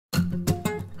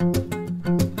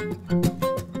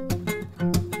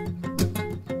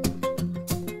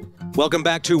Welcome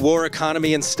back to War,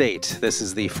 Economy, and State. This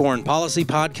is the Foreign Policy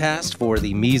Podcast for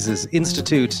the Mises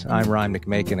Institute. I'm Ryan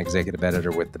McMakin, Executive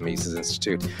Editor with the Mises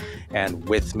Institute. And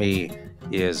with me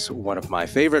is one of my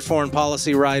favorite foreign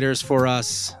policy writers for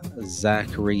us,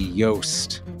 Zachary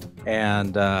Yost.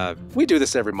 And we do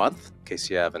this every month, in case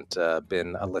you haven't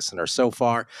been a listener so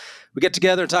far. We get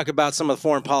together and talk about some of the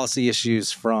foreign policy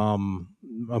issues from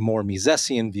a more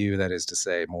Misesian view, that is to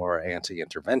say, more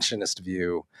anti-interventionist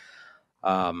view.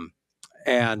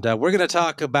 And we're going to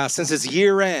talk about, since it's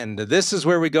year end, this is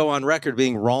where we go on record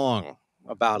being wrong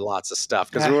about lots of stuff,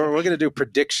 because we're going to do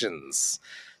predictions.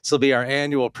 This will be our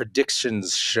annual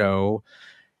predictions show.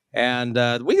 And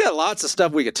we got lots of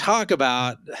stuff we could talk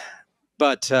about,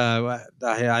 but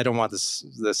I don't want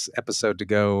this episode to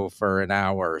go for an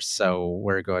hour. So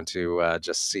we're going to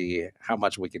just see how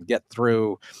much we can get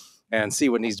through and see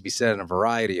what needs to be said on a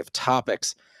variety of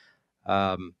topics.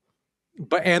 And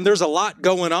there's a lot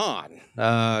going on.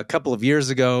 A couple of years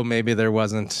ago, maybe there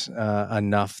wasn't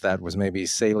enough that was maybe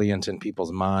salient in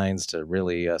people's minds to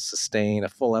really sustain a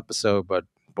full episode. But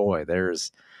boy,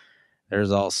 there's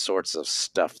all sorts of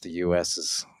stuff the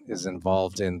U.S. is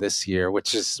involved in this year,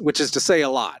 which is to say a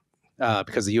lot,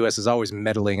 because the U.S. is always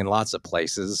meddling in lots of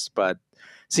places, but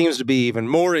seems to be even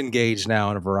more engaged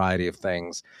now in a variety of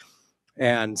things.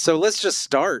 And so let's just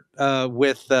start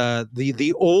with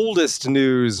the oldest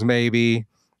news, maybe.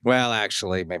 Well,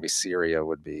 actually, maybe Syria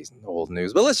would be old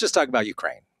news, but let's just talk about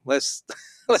Ukraine. Let's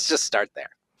just start there.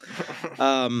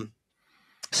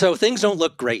 So things don't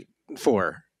look great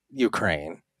for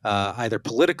Ukraine, either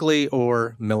politically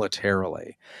or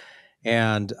militarily.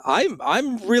 And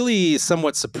I'm really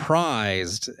somewhat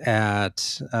surprised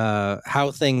at how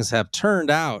things have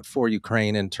turned out for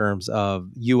Ukraine in terms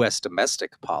of U.S.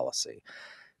 domestic policy.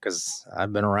 Because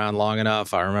I've been around long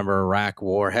enough. I remember Iraq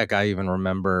War. Heck, I even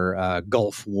remember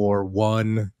Gulf War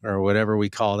I, or whatever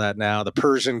we call that now, the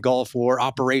Persian Gulf War,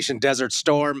 Operation Desert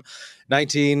Storm,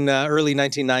 early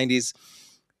 1990s.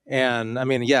 And I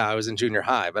mean, yeah, I was in junior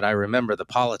high, but I remember the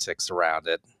politics around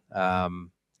it.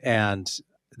 And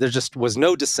there just was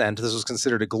no dissent. This was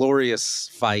considered a glorious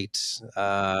fight,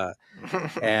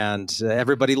 and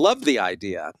everybody loved the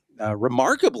idea.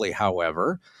 Remarkably,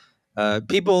 however,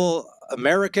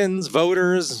 Americans,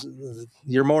 voters,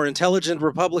 your more intelligent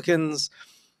Republicans,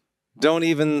 don't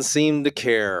even seem to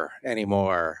care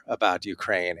anymore about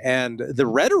Ukraine. And the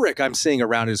rhetoric I'm seeing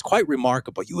around it is quite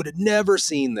remarkable. You would have never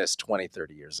seen this 20,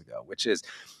 30 years ago, which is,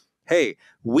 hey,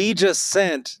 we just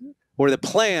sent... or the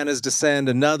plan is to send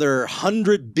another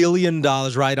 $100 billion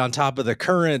right on top of the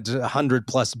current 100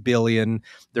 plus billion.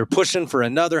 They're pushing for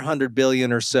another 100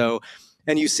 billion or so.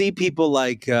 And you see people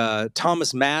like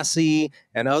Thomas Massie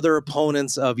and other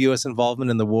opponents of U.S.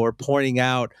 involvement in the war pointing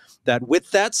out that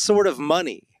with that sort of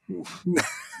money,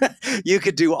 you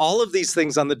could do all of these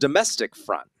things on the domestic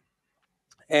front.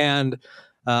 And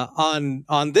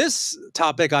on this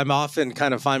topic, I'm often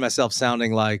kind of find myself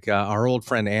sounding like our old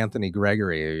friend Anthony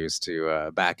Gregory, who used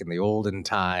to, back in the olden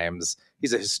times,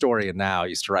 he's a historian now,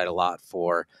 used to write a lot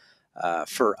for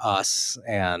us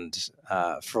and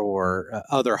for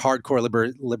other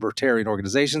hardcore libertarian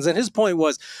organizations. And his point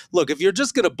was, look, if you're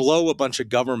just going to blow a bunch of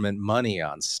government money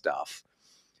on stuff,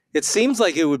 it seems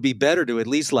like it would be better to at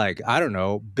least,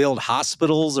 build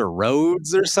hospitals or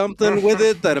roads or something with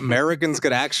it that Americans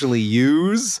could actually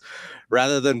use,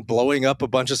 rather than blowing up a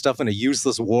bunch of stuff in a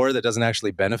useless war that doesn't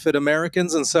actually benefit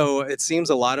Americans. And so it seems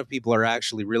a lot of people are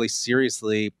actually really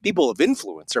seriously, people of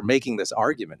influence are making this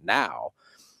argument now.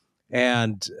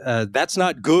 And that's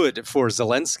not good for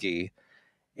Zelensky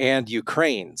and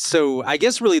Ukraine. So I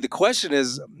guess really the question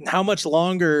is, how much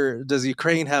longer does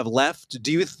Ukraine have left?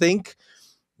 Do you think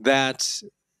that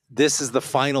this is the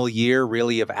final year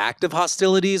really of active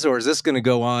hostilities, or is this going to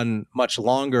go on much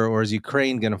longer, or is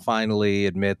Ukraine going to finally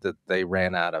admit that they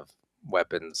ran out of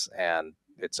weapons and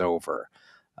it's over?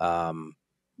 What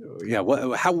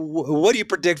do you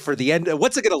predict for the end?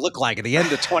 What's it going to look like at the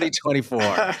end of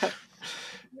 2024?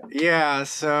 Yeah,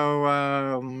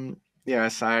 so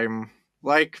yes, I'm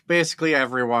like basically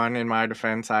everyone. In my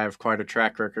defense, I have quite a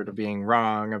track record of being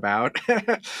wrong about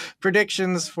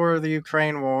predictions for the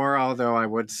Ukraine war, although I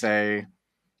would say,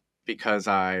 because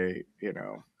I,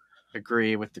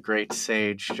 agree with the great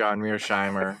sage John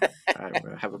Mearsheimer,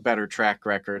 I have a better track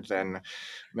record than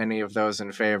many of those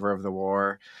in favor of the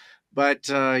war. But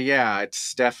yeah,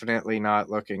 it's definitely not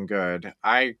looking good.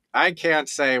 I can't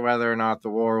say whether or not the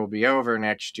war will be over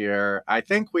next year. I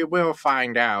think we will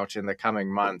find out in the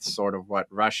coming months sort of what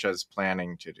Russia's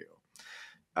planning to do.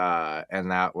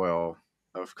 And that will,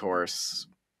 of course,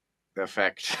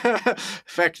 affect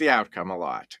the outcome a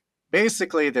lot.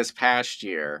 basically this past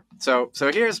year. So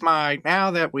here's my,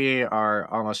 now that we are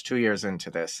almost 2 years into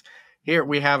this, here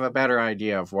we have a better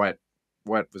idea of what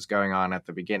was going on at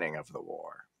the beginning of the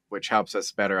war, which helps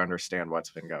us better understand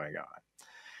what's been going on.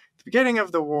 At the beginning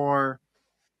of the war,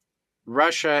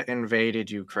 Russia invaded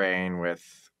Ukraine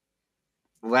with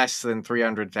less than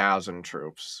 300,000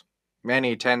 troops,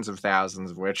 many tens of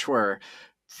thousands of which were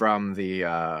from the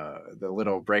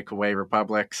little breakaway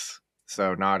republics,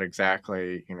 so not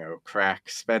exactly, crack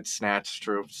Spetsnaz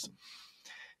troops.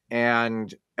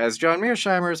 And as John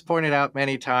Mearsheimer has pointed out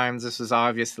many times, this was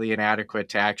obviously inadequate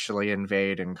to actually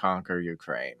invade and conquer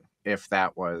Ukraine, if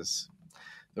that was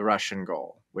the Russian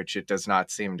goal, which it does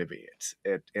not seem to be.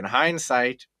 In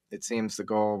hindsight, it seems the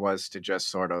goal was to just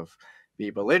sort of be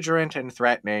belligerent and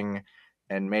threatening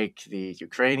and make the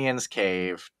Ukrainians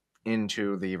cave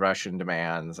into the Russian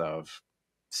demands of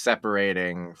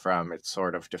separating from its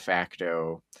sort of de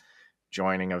facto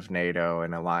joining of NATO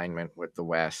and alignment with the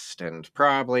West, and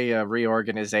probably a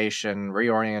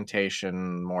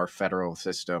reorientation, more federal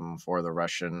system for the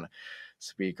Russian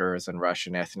speakers and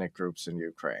Russian ethnic groups in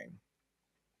Ukraine.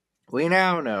 We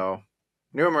now know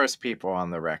numerous people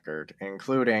on the record,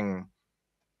 including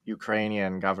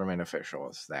Ukrainian government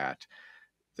officials, that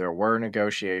there were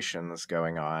negotiations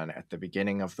going on at the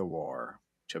beginning of the war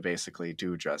to basically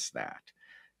do just that.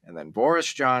 And then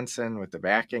Boris Johnson, with the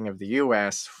backing of the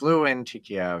US, flew into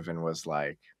Kiev and was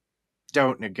like,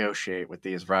 don't negotiate with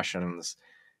these Russians.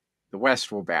 The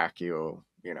West will back you,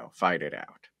 fight it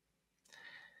out.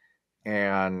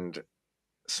 And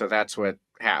so that's what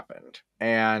happened.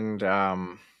 And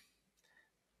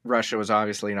Russia was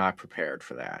obviously not prepared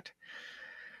for that.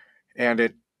 And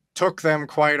it took them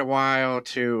quite a while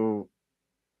to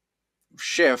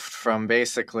shift from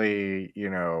basically,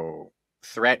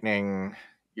 threatening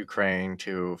Ukraine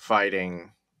to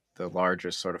fighting the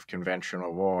largest sort of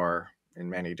conventional war in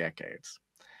many decades.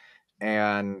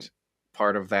 And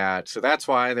part of that, so that's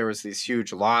why there was these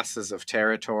huge losses of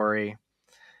territory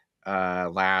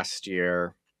last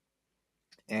year,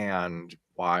 and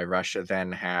why Russia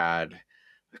then had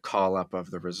the call up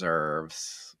of the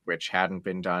reserves, which hadn't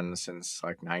been done since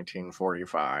like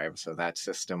 1945. So that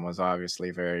system was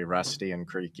obviously very rusty and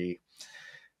creaky.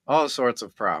 All sorts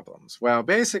of problems. Well,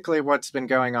 basically what's been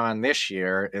going on this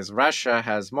year is Russia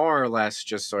has more or less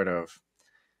just sort of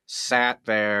sat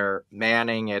there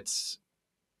manning its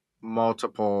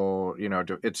multiple,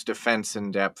 its defense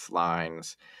in depth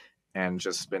lines and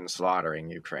just been slaughtering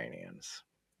Ukrainians.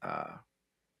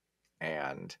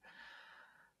 And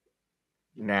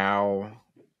now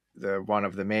one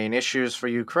of the main issues for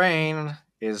Ukraine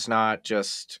is not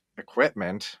just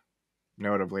equipment,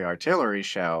 notably artillery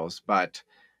shells, but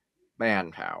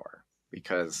manpower,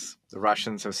 because the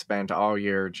Russians have spent all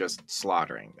year just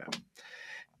slaughtering them.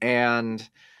 And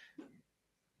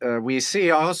we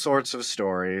see all sorts of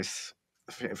stories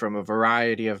from a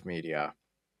variety of media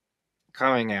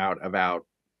coming out about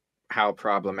how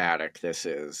problematic this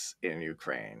is in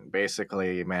Ukraine.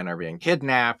 Basically, men are being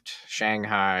kidnapped,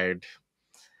 shanghaied,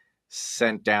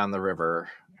 sent down the river,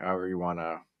 however you want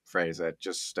to phrase it,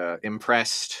 just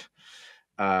impressed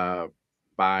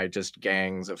by just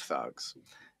gangs of thugs.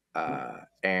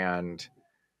 And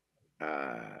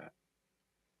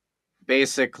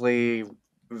basically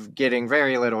getting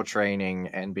very little training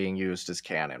and being used as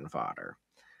cannon fodder.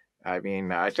 I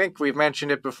mean, I think we've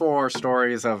mentioned it before,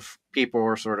 stories of people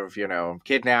were sort of,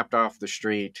 kidnapped off the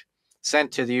street,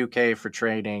 sent to the UK for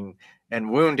training, and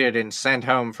wounded and sent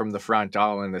home from the front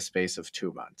all in the space of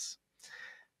 2 months.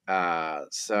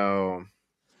 So...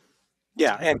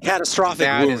 Yeah, and catastrophic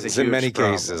wounds in many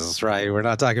cases, right? We're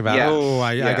not talking about,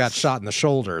 I got shot in the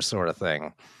shoulder sort of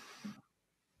thing.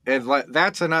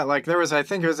 That's enough. Like, there was, I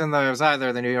think it was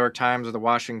either the New York Times or the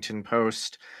Washington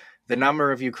Post. The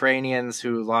number of Ukrainians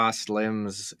who lost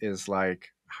limbs is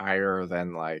like higher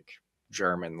than like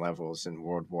German levels in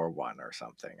World War I or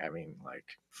something. I mean, like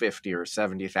 50 or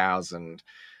 70,000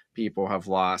 people have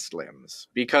lost limbs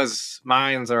because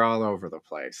mines are all over the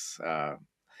place.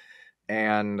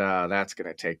 And that's going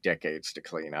to take decades to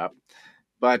clean up.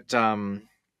 But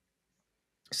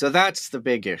so that's the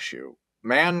big issue.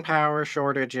 Manpower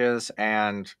shortages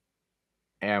and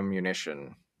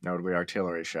ammunition, notably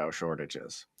artillery shell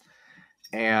shortages.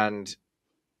 And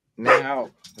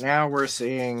now we're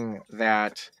seeing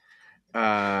that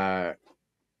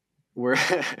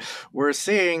we're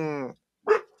seeing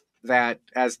that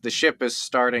as the ship is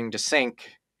starting to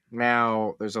sink,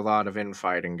 now there's a lot of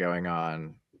infighting going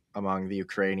on among the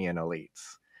Ukrainian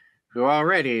elites, who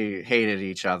already hated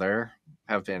each other,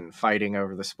 have been fighting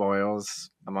over the spoils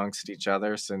amongst each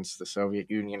other since the Soviet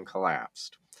Union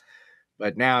collapsed.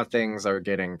 But now things are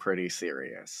getting pretty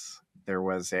serious. There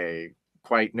was a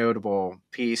quite notable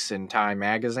piece in Time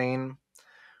magazine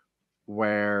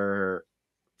where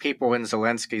people in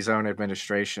Zelensky's own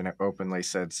administration openly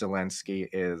said Zelensky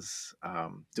is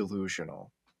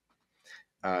delusional.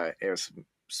 It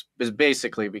was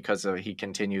basically because he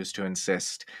continues to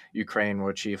insist Ukraine will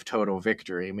achieve total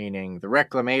victory, meaning the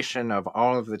reclamation of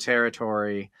all of the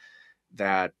territory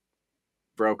that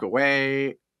broke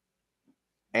away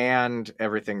and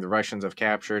everything the Russians have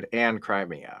captured and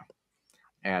Crimea.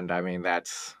 And I mean,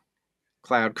 that's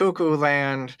cloud cuckoo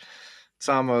land. It's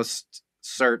almost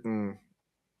certain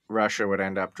Russia would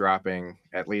end up dropping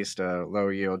at least a low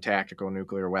yield tactical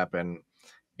nuclear weapon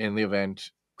in the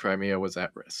event Crimea was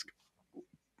at risk.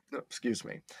 Excuse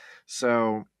me.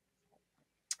 So,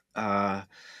 that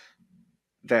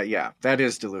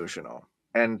is delusional.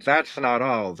 And that's not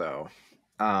all, though.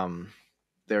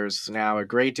 There's now a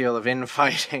great deal of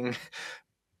infighting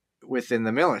within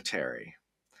the military.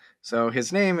 So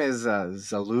his name is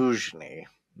Zaluzhny.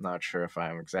 Not sure if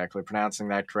I'm exactly pronouncing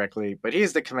that correctly, but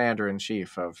he's the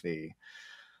commander-in-chief of the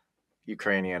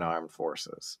Ukrainian armed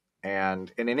forces.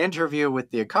 And in an interview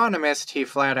with The Economist, he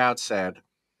flat out said,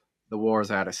 the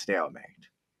war's at a stalemate.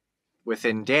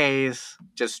 Within days,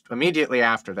 just immediately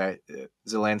after that,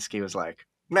 Zelensky was like,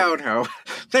 no,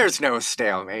 there's no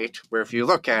stalemate. Where if you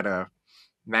look at a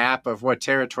map of what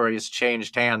territory has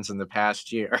changed hands in the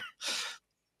past year,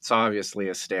 it's obviously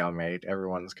a stalemate.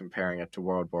 Everyone's comparing it to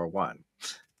World War I.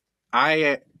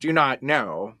 I do not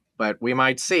know, but we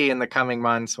might see in the coming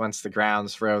months once the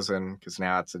ground's frozen, because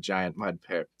now it's a giant mud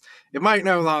pit. It might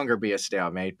no longer be a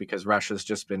stalemate because Russia's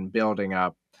just been building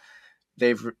up.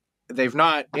 They've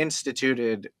not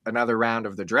instituted another round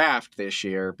of the draft this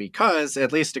year because,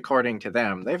 at least according to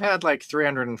them, they've had like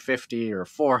 350 or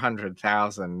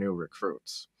 400,000 new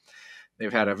recruits.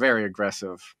 They've had a very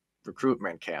aggressive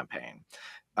recruitment campaign.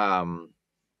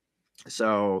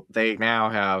 So they now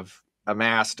have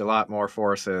amassed a lot more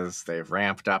forces. They've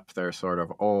ramped up their sort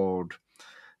of old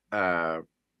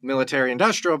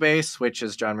military-industrial base, which,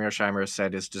 as John Mearsheimer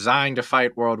said, is designed to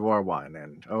fight World War I.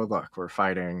 And, oh, look, we're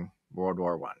fighting World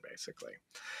War I, basically.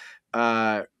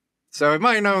 So it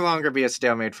might no longer be a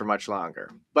stalemate for much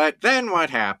longer. But then what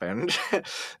happened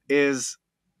is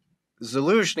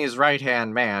Zaluzhny's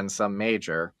right-hand man, some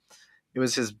major, it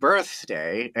was his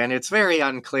birthday, and it's very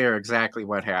unclear exactly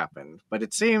what happened. But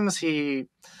it seems he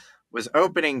was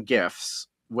opening gifts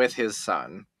with his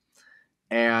son,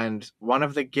 and one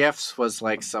of the gifts was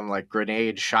like some like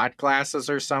grenade shot glasses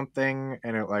or something,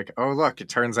 and it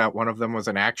turns out one of them was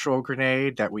an actual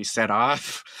grenade that we set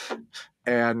off,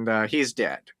 and he's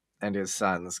dead, and his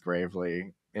son's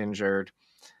gravely injured.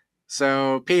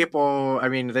 So people, I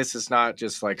mean, this is not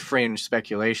just like fringe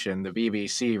speculation. The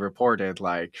BBC reported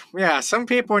some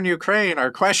people in Ukraine are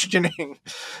questioning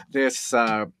this.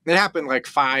 It happened like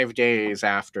 5 days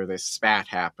after this spat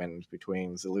happened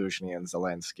between Zaluzhny and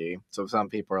Zelensky. So some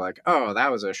people are like, oh,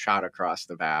 that was a shot across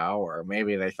the bow, or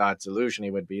maybe they thought Zaluzhny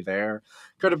would be there.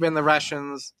 Could have been the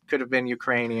Russians, could have been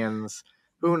Ukrainians.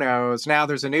 Who knows? Now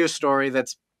there's a news story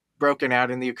that's broken out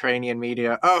in the Ukrainian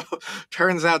media. Oh,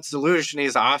 turns out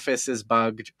Zaluzhny's office is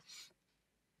bugged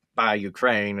by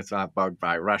Ukraine. It's not bugged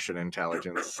by Russian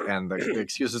intelligence. And the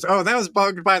excuse is, oh, that was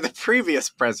bugged by the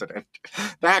previous president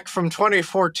back from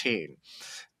 2014.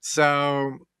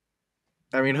 So,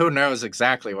 I mean, who knows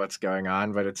exactly what's going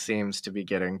on, but it seems to be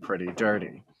getting pretty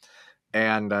dirty.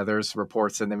 And there's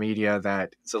reports in the media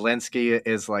that Zelensky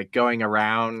is like going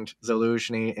around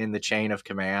Zaluzhny in the chain of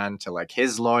command to like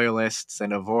his loyalists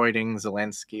and avoiding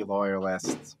Zelensky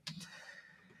loyalists.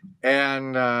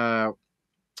 And so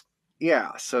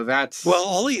that's... Well,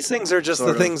 all these things are just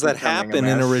the things that happen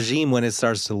in a regime when it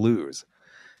starts to lose.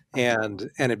 And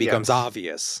it becomes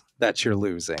obvious that you're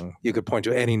losing. You could point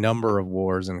to any number of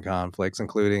wars and conflicts,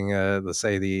 including, let's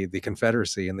say, the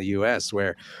Confederacy in the U.S.,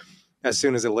 where as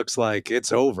soon as it looks like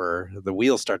it's over, the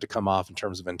wheels start to come off in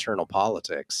terms of internal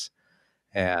politics.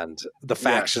 And the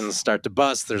factions start to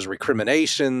bust. There's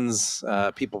recriminations.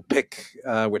 People pick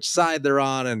which side they're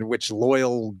on and which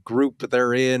loyal group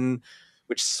they're in,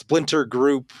 which splinter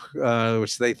group,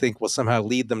 which they think will somehow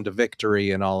lead them to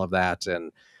victory and all of that.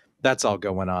 And that's all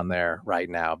going on there right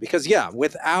now. Because,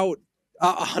 without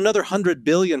another $100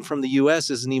 billion from the U.S.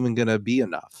 isn't even going to be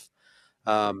enough.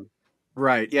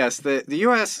 Right. Yes. The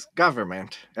U.S.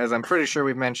 government, as I'm pretty sure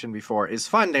we've mentioned before, is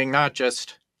funding not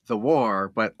just the war,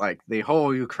 but like the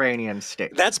whole Ukrainian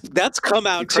state. That's come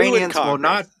out Ukrainians too in Congress. will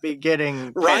not be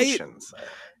getting pensions.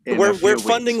 in a We're few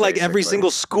funding weeks, like every basically.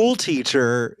 single school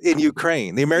teacher in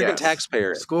Ukraine, the American Yes.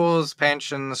 taxpayer. Schools,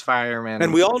 pensions, firemen,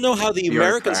 And we all know how the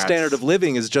American standard bureaucrats. of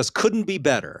living is just couldn't be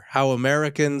better. How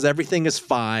Americans, everything is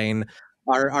fine.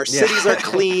 Our Yeah. cities are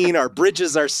clean, our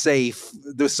bridges are safe.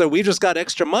 So we just got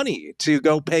extra money to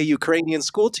go pay Ukrainian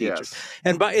school teachers. Yes.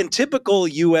 And in typical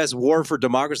U.S. war for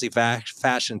democracy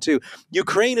fashion, too,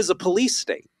 Ukraine is a police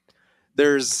state.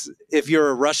 If you're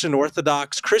a Russian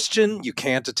Orthodox Christian, you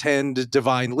can't attend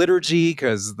divine liturgy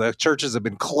because the churches have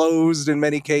been closed in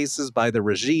many cases by the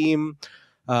regime.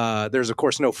 There's, of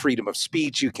course, no freedom of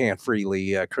speech. You can't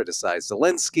freely criticize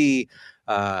Zelensky.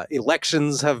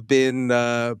 Elections have been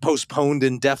postponed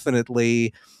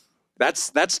indefinitely.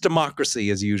 That's democracy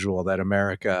as usual that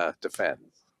America defends.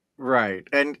 Right.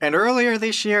 And earlier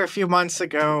this year, a few months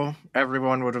ago,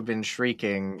 everyone would have been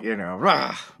shrieking,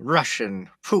 Russian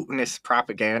Putinist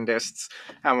propagandists.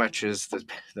 How much is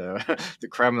the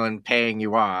Kremlin paying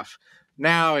you off?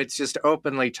 Now it's just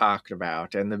openly talked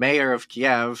about. And the mayor of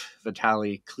Kiev,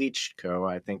 Vitaly Klitschko,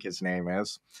 I think his name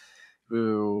is,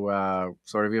 who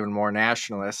sort of even more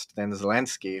nationalist than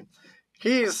Zelensky,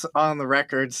 he's on the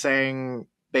record saying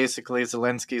basically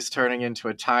Zelensky's turning into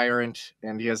a tyrant,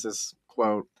 and he has this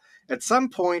quote: "At some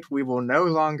point, we will no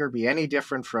longer be any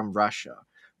different from Russia,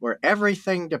 where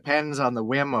everything depends on the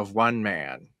whim of one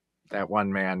man," that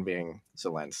one man being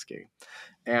Zelensky.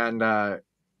 And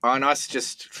on us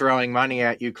just throwing money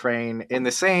at Ukraine, in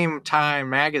the same Time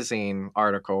magazine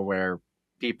article where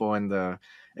people in the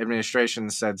administration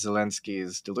said Zelensky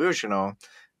is delusional,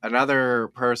 another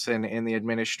person in the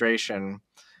administration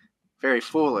very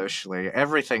foolishly,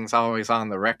 everything's always on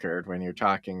the record when you're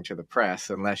talking to the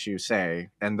press, unless you say,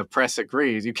 and the press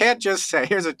agrees. You can't just say,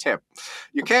 here's a tip.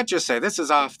 You can't just say, this is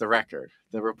off the record.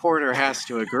 The reporter has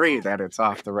to agree that it's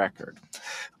off the record.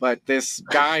 But this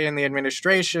guy in the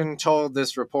administration told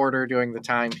this reporter doing the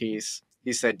timepiece,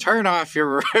 he said, turn off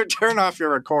your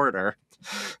recorder.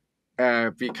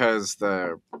 Because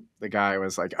the guy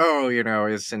was like,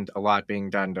 isn't a lot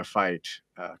being done to fight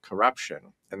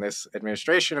corruption? And this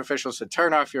administration official said,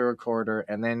 turn off your recorder.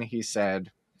 And then he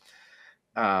said,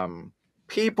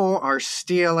 people are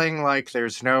stealing like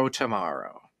there's no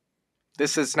tomorrow.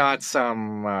 This is not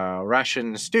some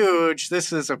Russian stooge.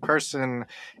 This is a person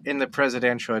in the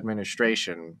presidential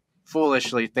administration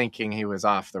foolishly thinking he was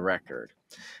off the record.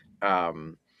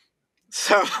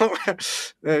 So,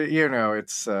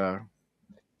 it's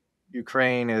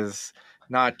Ukraine is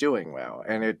not doing well,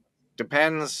 and it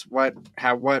depends what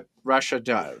Russia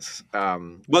does.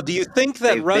 Well, do you think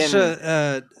that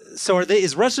Russia?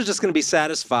 Is Russia just going to be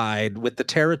satisfied with the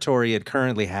territory it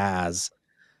currently has?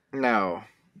 No.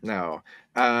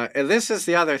 And this is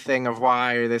the other thing of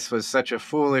why this was such a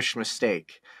foolish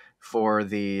mistake for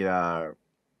the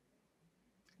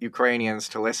Ukrainians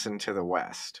to listen to the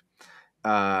West,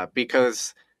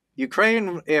 because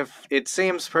Ukraine, if it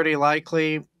seems pretty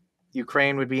likely,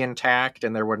 Ukraine would be intact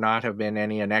and there would not have been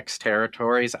any annexed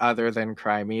territories other than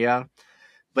Crimea.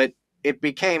 But it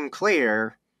became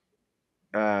clear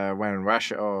when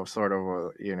Russia sort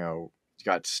of,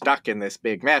 got stuck in this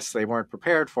big mess they weren't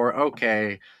prepared for.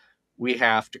 Okay, we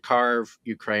have to carve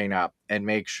Ukraine up and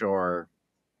make sure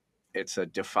it's a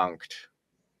defunct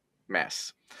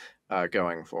mess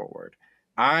going forward.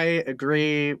 I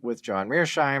agree with John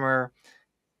Mearsheimer.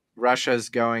 Russia's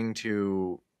going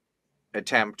to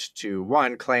attempt to,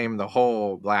 one, claim the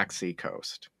whole Black Sea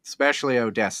coast, especially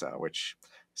Odessa, which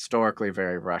historically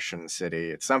very Russian city.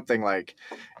 It's something like,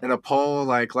 in a poll,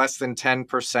 like less than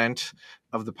 10%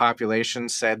 of the population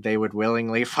said they would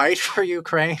willingly fight for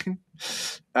Ukraine.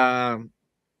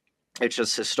 It's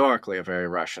just historically a very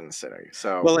Russian city.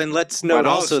 So, well, and let's note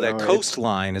also that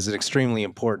coastline is an extremely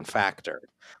important factor.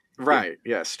 Right.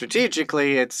 Yes.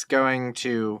 Strategically, it's going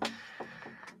to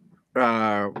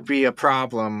be a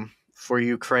problem for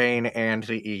Ukraine and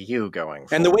the EU going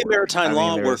forward. And the way maritime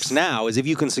law works now is if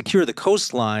you can secure the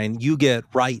coastline, you get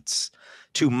rights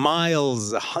to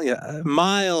miles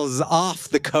off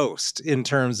the coast in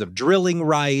terms of drilling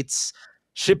rights,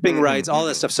 shipping rights, all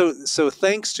that stuff. So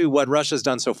thanks to what Russia's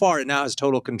done so far, it now has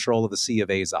total control of the Sea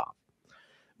of Azov,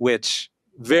 which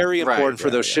very important for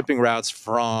those shipping routes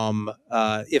from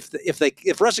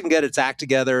if Russia can get its act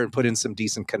together and put in some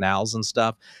decent canals and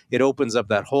stuff, it opens up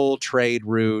that whole trade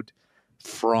route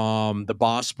from the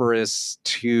Bosporus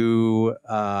to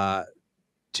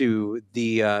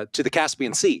the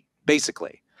Caspian Sea,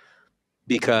 basically,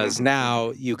 because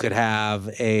now you could have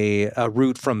a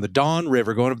route from the Don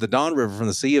River, going up the Don River from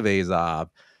the Sea of Azov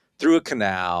through a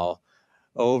canal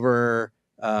over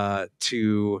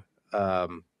to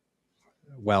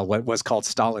what was called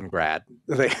Stalingrad,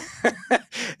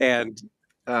 and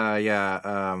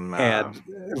and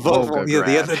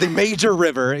Volgograd. the major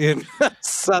river in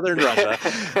southern Russia,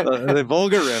 the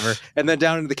Volga River, and then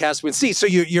down into the Caspian Sea. So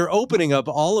you're opening up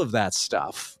all of that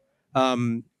stuff.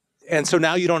 And so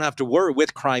now you don't have to worry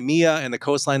with Crimea and the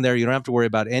coastline there. You don't have to worry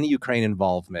about any Ukraine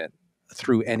involvement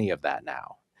through any of that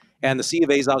now. And the Sea of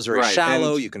Azov is very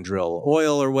shallow. You can drill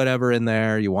oil or whatever in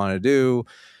there you want to do.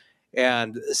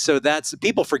 And so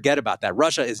people forget about that.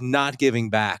 Russia is not giving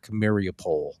back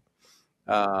Mariupol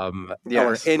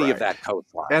or any of that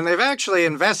coastline. And they've actually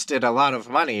invested a lot of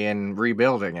money in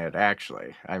rebuilding it,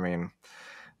 actually. I mean,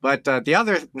 but the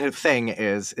other thing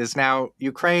is now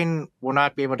Ukraine will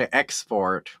not be able to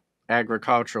export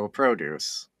agricultural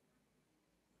produce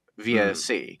via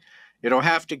sea. It'll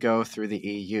have to go through the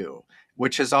EU,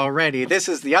 which is already, this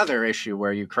is the other issue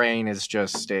where Ukraine is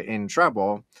just in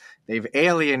trouble. They've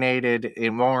alienated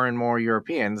more and more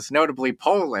Europeans, notably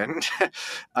Poland,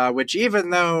 which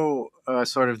even though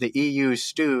sort of the EU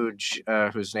stooge,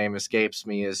 whose name escapes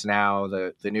me, is now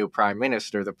the new prime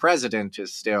minister, the president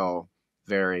is still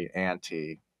very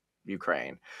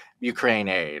anti-Ukraine. Ukraine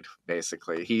aid,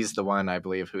 basically. He's the one, I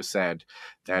believe, who said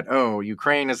that,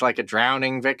 Ukraine is like a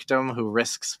drowning victim who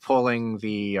risks pulling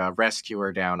the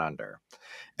rescuer down under.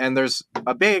 And there's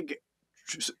a big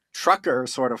trucker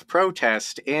sort of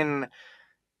protest in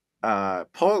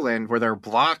Poland where they're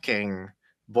blocking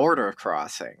border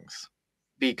crossings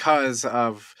because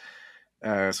of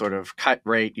sort of cut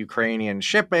rate Ukrainian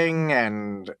shipping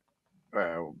and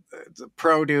the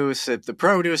produce. The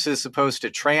produce is supposed to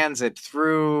transit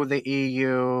through the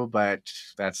EU, but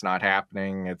that's not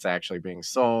happening. It's actually being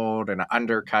sold and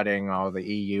undercutting all the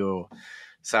EU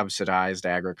subsidized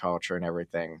agriculture and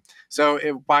everything.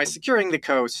 So by securing the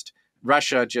coast,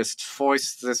 Russia just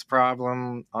foists this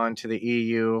problem onto the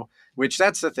EU, which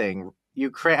that's the thing.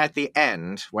 Ukraine at the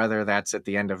end, whether that's at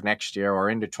the end of next year or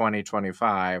into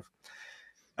 2025,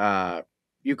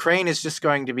 Ukraine is just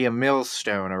going to be a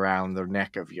millstone around the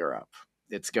neck of Europe.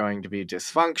 It's going to be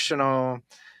dysfunctional.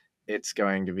 It's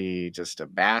going to be just a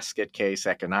basket case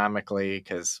economically,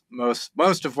 because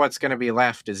most of what's going to be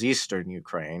left is Eastern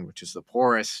Ukraine, which is the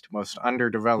poorest, most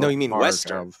underdeveloped. No, you mean part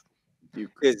Western. Of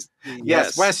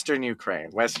Yes, Western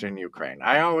Ukraine.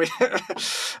 I always,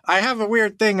 I have a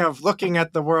weird thing of looking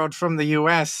at the world from the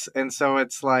U.S., and so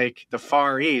it's like the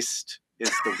Far East is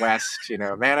the West,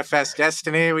 manifest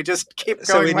destiny. We just keep going.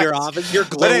 So in west. your office, your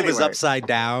globe is upside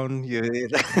down.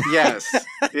 Yes,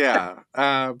 yeah,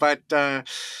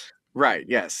 right,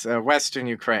 yes, Western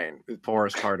Ukraine, the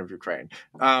poorest part of Ukraine.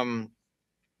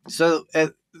 So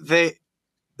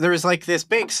there's like this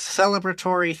big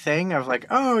celebratory thing of like,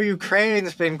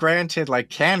 Ukraine's been granted like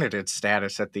candidate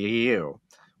status at the EU.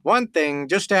 One thing,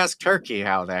 just ask Turkey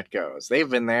how that goes. They've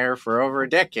been there for over a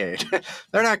decade.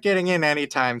 They're not getting in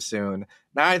anytime soon.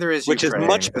 Neither is Ukraine. Which is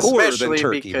much poorer than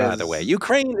Turkey, by the way.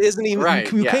 Ukraine isn't even,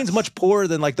 Ukraine's much poorer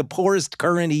than like the poorest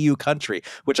current EU country,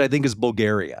 which I think is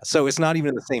Bulgaria. So it's not even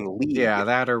in the same league. Yeah,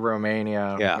 that or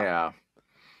Romania. Yeah.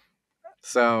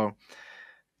 So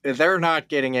they're not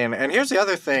getting in. And here's the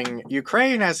other thing.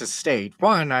 Ukraine as a state, they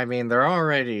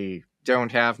already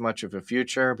don't have much of a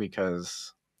future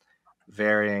because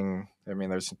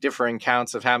there's differing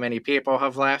counts of how many people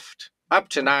have left. Up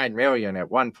to 9 million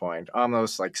at one point,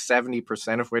 almost like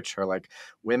 70% of which are like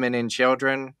women and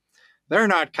children. They're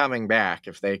not coming back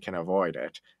if they can avoid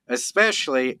it,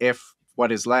 especially if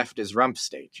what is left is rump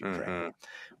state Ukraine. Mm-hmm.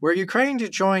 Were Ukraine to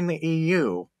join the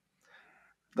EU,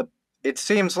 it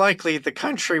seems likely the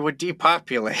country would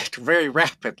depopulate very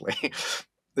rapidly,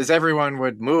 as everyone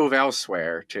would move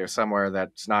elsewhere to somewhere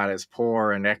that's not as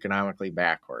poor and economically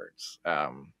backwards,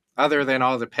 other than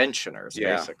all the pensioners,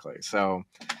 basically. So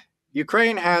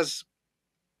Ukraine has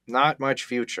not much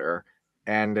future,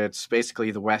 and it's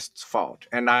basically the West's fault.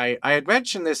 And I had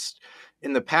mentioned this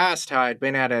in the past, how I'd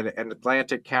been at an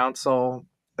Atlantic Council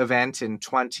event in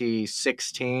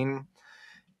 2016,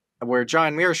 where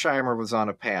John Mearsheimer was on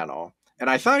a panel. And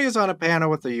I thought he was on a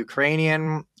panel with the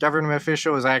Ukrainian government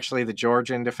official, who was actually the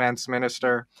Georgian defense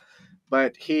minister.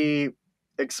 But he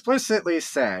explicitly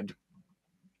said,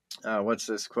 what's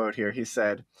this quote here? He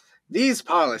said, "These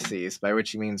policies," by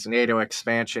which he means NATO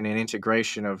expansion and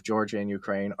integration of Georgia and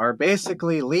Ukraine, "are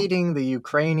basically leading the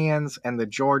Ukrainians and the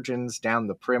Georgians down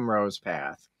the primrose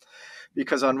path.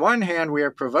 Because on one hand, we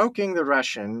are provoking the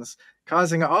Russians,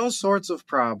 causing all sorts of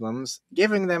problems,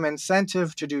 giving them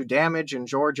incentive to do damage in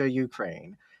Georgia,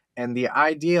 Ukraine. And the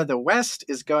idea the West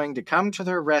is going to come to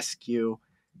their rescue,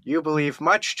 you believe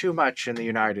much too much in the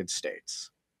United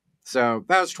States." So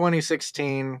that was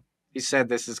 2016. He said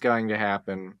this is going to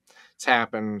happen. It's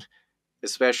happened.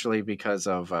 especially because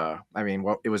of,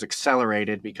 it was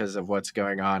accelerated because of what's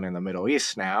going on in the Middle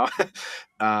East now.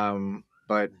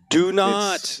 But Do it's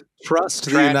not trust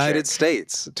the United tragic.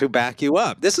 States to back you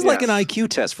up. This is like an Yes. IQ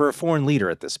test for a foreign leader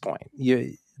at this point.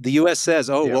 The U.S. says,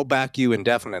 "Oh, Yep. we'll back you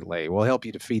indefinitely. We'll help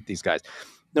you defeat these guys."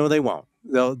 No, they won't.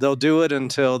 They'll do it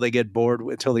until they get bored,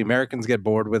 until the Americans get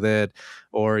bored with it,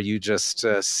 or you just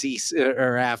cease,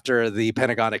 or after the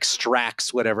Pentagon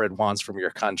extracts whatever it wants from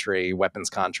your country. Weapons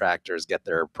contractors get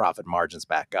their profit margins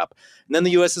back up, and then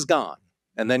the U.S. is gone,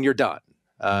 and then you're done.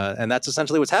 And that's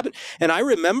essentially what's happened. And I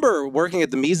remember working at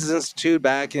the Mises Institute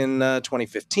back in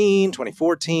 2015,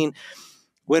 2014,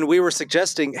 when we were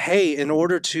suggesting, hey, in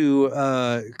order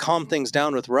to calm things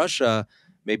down with Russia,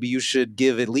 maybe you should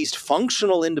give at least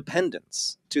functional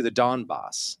independence to the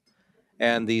Donbass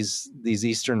and these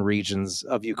eastern regions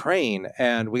of Ukraine.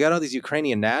 And we got all these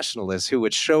Ukrainian nationalists who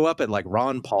would show up at like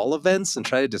Ron Paul events and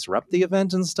try to disrupt the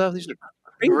event and stuff. These are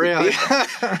crazy Really? people.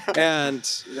 And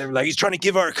they were like, he's trying to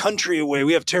give our country away.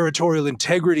 We have territorial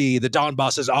integrity. The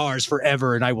Donbass is ours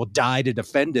forever, and I will die to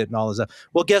defend it and all this stuff.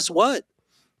 Well, guess what?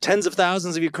 Tens of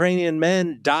thousands of Ukrainian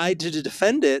men died to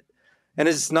defend it, and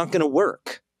it's not going to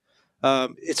work.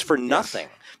 It's for nothing.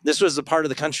 Yes. This was a part of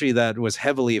the country that was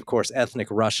heavily, of course, ethnic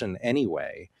Russian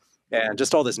anyway. And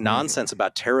just all this nonsense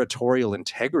about territorial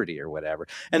integrity or whatever.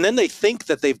 And then they think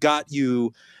that they've got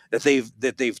you, that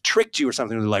they've tricked you or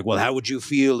something. They're like, well, how would you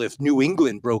feel if New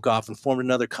England broke off and formed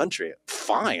another country?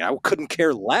 Fine, I couldn't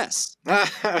care less.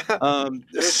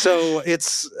 So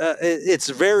it's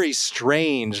very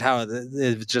strange how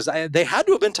they had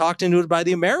to have been talked into it by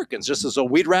the Americans, just as though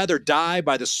we'd rather die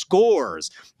by the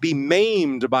scores, be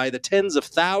maimed by the tens of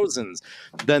thousands,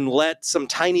 than let some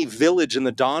tiny village in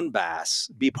the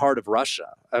Donbass be part of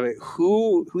Russia. I mean,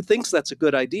 who thinks that's a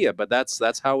good idea? But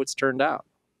that's how it's turned out.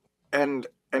 And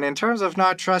in terms of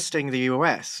not trusting the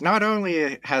U.S., not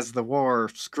only has the war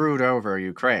screwed over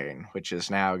Ukraine, which is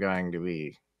now going to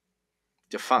be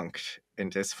defunct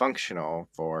and dysfunctional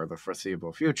for the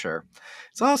foreseeable future,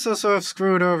 it's also sort of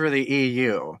screwed over the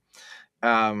EU,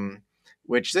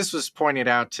 which this was pointed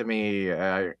out to me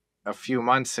a few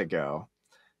months ago.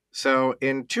 So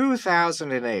in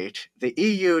 2008, the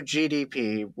EU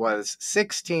GDP was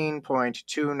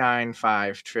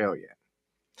 16.295 trillion.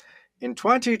 In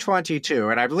 2022,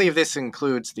 and I believe this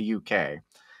includes the UK,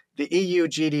 the EU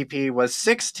GDP was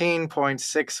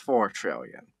 16.64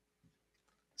 trillion.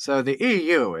 So the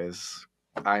EU is,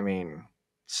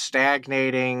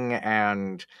 stagnating,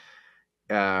 and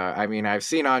I've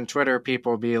seen on Twitter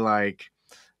people be like,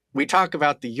 we talk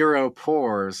about the Euro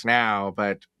poors now,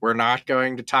 but we're not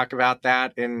going to talk about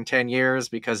that in 10 years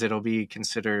because it'll be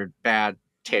considered bad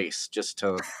taste, just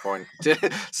to point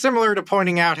similar to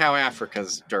pointing out how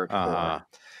Africa's dirt poor.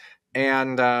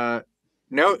 And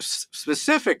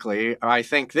specifically, I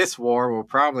think this war will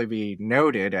probably be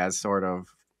noted as sort of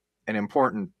an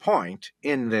important point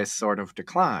in this sort of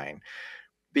decline,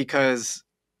 because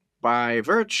by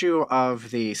virtue of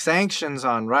the sanctions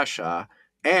on Russia,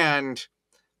 and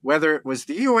whether it was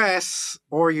the US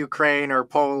or Ukraine or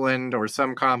Poland or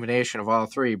some combination of all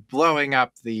three blowing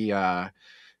up the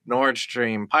Nord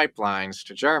Stream pipelines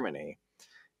to Germany,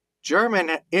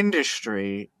 German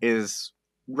industry is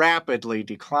rapidly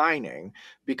declining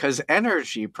because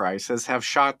energy prices have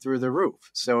shot through the roof.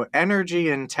 So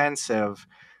energy-intensive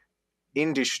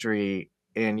industry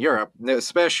in Europe,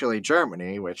 especially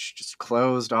Germany, which just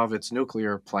closed all of its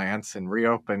nuclear plants and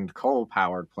reopened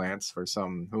coal-powered plants for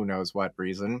some who knows what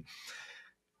reason,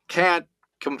 can't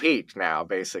compete now,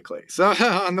 basically. So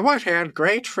on the one hand,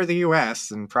 great for the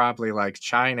US and probably like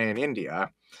China and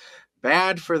India,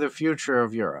 bad for the future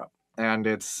of Europe. And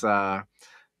it's,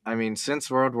 since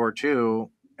World War II,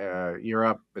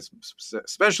 Europe,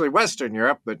 especially Western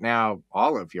Europe, but now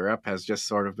all of Europe, has just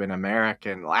sort of been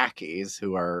American lackeys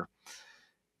who are,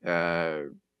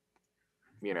 under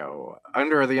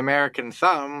the American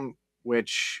thumb,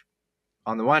 which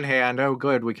on the one hand, oh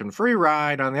good, we can free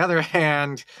ride. On the other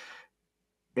hand,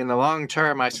 in the long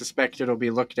term, I suspect it'll be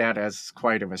looked at as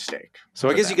quite a mistake. So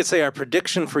I guess you could say our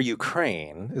prediction for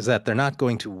Ukraine is that they're not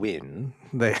going to win.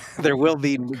 There will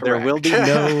be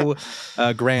no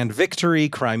grand victory.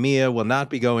 Crimea will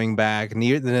not be going back.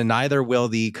 Neither will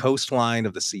the coastline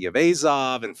of the Sea of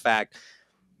Azov. In fact,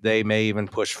 they may even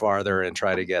push farther and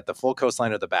try to get the full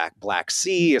coastline of the Black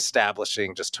Sea,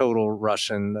 establishing just total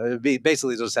Russian.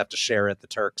 Basically, they'll just have to share it. The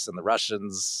Turks and the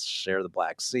Russians share the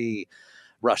Black Sea.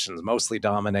 Russians mostly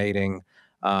dominating.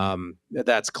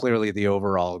 That's clearly the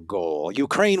overall goal.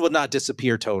 Ukraine will not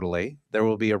disappear totally. There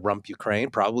will be a rump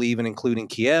Ukraine, probably even including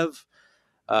Kiev.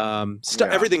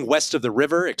 Everything west of the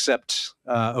river except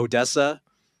Odessa,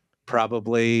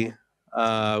 probably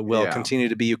will continue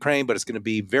to be Ukraine, but it's going to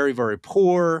be very, very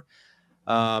poor.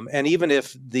 And even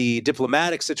if the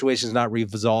diplomatic situation is not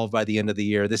resolved by the end of the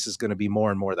year, this is going to be more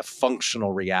and more the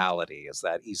functional reality, is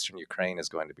that Eastern Ukraine is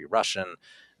going to be Russian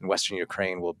and Western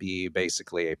Ukraine will be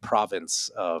basically a province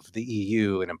of the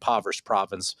EU, an impoverished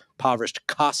province,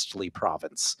 costly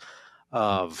province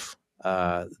of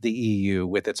the EU,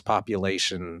 with its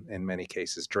population in many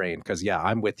cases drained. Because yeah,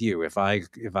 I'm with you. If I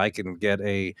can get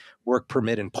a work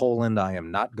permit in Poland, I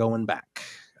am not going back.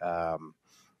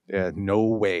 No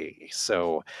way.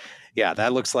 So yeah,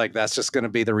 that looks like that's just going to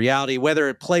be the reality. Whether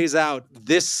it plays out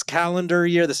this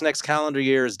next calendar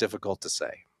year, is difficult to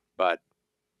say. But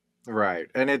right,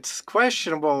 and it's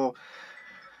questionable.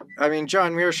 I mean,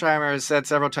 John Mearsheimer has said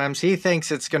several times he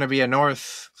thinks it's going to be a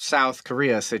North-South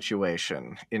Korea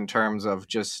situation in terms of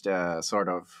just sort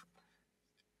of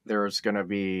there's going to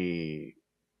be.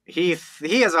 He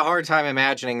has a hard time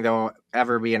imagining there'll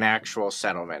ever be an actual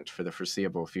settlement for the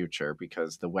foreseeable future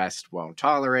because the West won't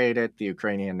tolerate it. The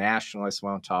Ukrainian nationalists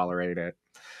won't tolerate it.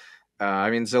 I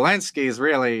mean, Zelensky is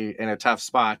really in a tough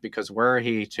spot because were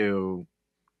he to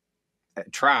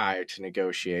try to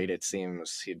negotiate, it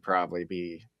seems he'd probably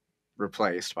be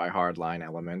replaced by hardline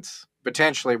elements,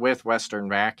 potentially with Western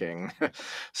backing.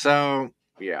 So,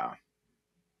 yeah.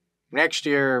 Next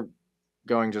year,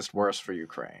 going just worse for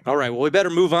Ukraine. All right, well, we better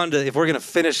move on to, if we're going to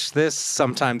finish this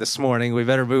sometime this morning, we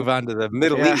better move on to the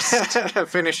Middle East.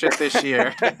 Finish it this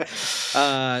year.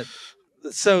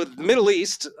 So the Middle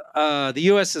East, the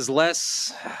U.S. is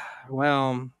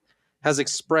has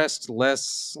expressed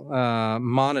less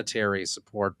monetary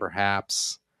support,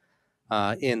 perhaps,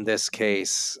 in this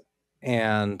case.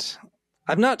 And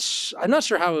I'm not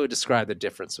sure how I would describe the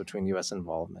difference between U.S.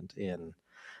 involvement in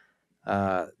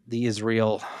the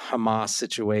Israel-Hamas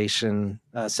situation,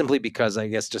 simply because I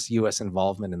guess just U.S.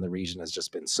 involvement in the region has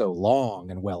just been so long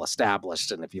and well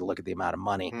established. And if you look at the amount of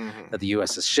money that the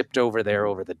U.S. has shipped over there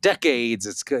over the decades,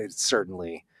 it's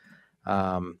certainly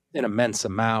an immense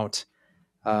amount.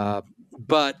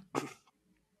 But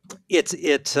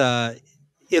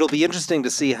it'll be interesting to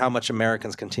see how much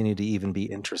Americans continue to even be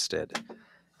interested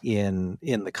in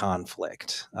the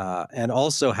conflict, and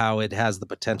also how it has the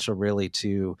potential really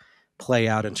to play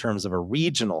out in terms of a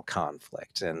regional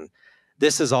conflict. And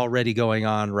this is already going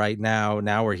on right now.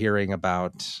 Now we're hearing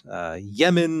about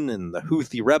Yemen and the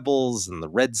Houthi rebels and the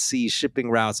Red Sea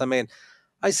shipping routes. I mean,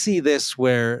 I see this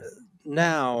where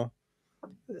now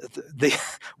the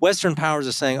Western powers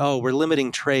are saying, oh, we're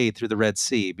limiting trade through the Red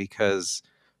Sea because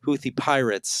Houthi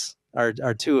pirates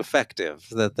are too effective,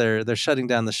 that they're shutting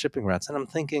down the shipping routes. And I'm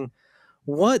thinking,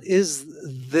 what is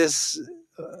this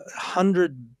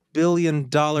 $100 billion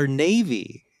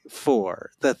navy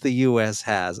for that the U.S.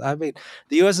 has? I mean,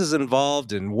 the U.S. is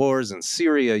involved in wars in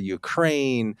Syria,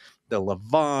 Ukraine, the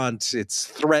Levant. It's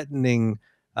threatening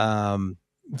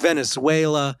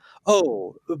Venezuela.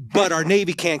 Oh, but our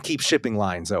Navy can't keep shipping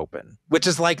lines open, which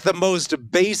is like the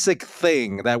most basic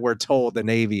thing that we're told the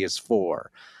Navy is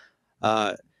for.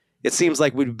 It seems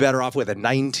like we'd be better off with a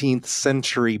 19th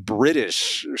century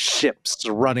British ships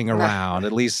running around.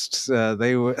 At least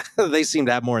they seem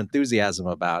to have more enthusiasm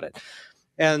about it.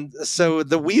 And so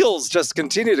the wheels just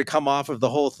continue to come off of the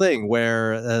whole thing,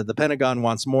 where the Pentagon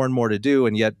wants more and more to do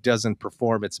and yet doesn't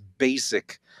perform its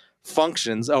basic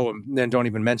functions. Oh, and then don't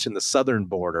even mention the southern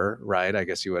border, right? I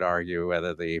guess you would argue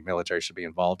whether the military should be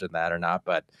involved in that or not,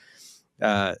 but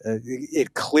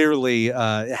it clearly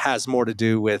has more to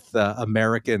do with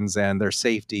Americans and their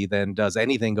safety than does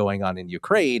anything going on in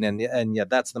Ukraine. And yet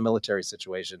that's the military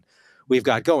situation we've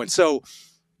got going. So,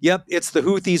 yep, it's the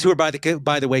Houthis, who are,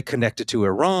 by the way, connected to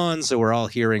Iran. So we're all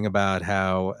hearing about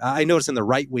how, I noticed in the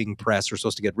right-wing press, we're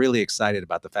supposed to get really excited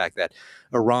about the fact that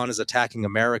Iran is attacking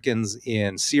Americans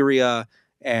in Syria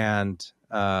and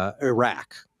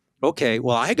Iraq. Okay,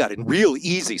 well, I got a real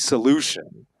easy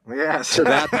solution. Yes. To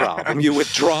that problem. You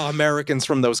withdraw Americans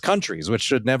from those countries, which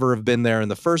should never have been there in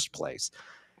the first place.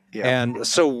 Yeah. And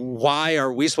so why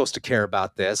are we supposed to care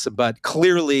about this? But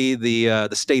clearly the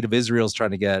state of Israel is trying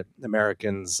to get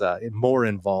Americans more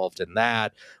involved in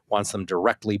that, wants them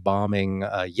directly bombing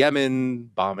Yemen,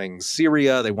 bombing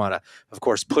Syria. They want to, of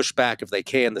course, push back if they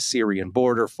can the Syrian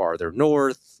border farther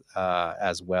north,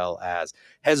 as well as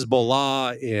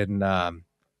Hezbollah in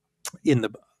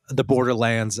the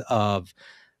borderlands of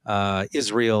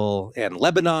Israel and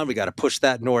Lebanon. We got to push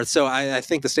that north. So I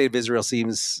think the state of Israel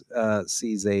sees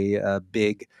a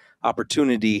big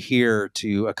opportunity here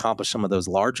to accomplish some of those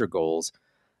larger goals.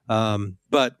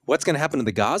 But what's going to happen to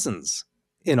the Gazans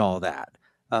in all that?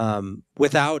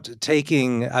 Without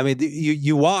taking, I mean,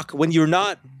 you walk, when you're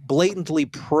not blatantly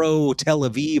pro Tel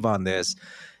Aviv on this,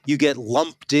 you get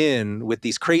lumped in with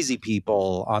these crazy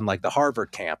people on like the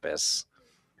Harvard campus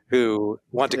who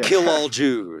want to kill all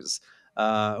Jews,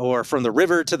 or from the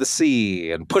river to the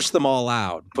sea and push them all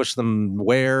out. Push them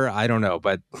where? I don't know.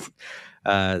 But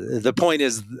the point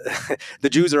is, the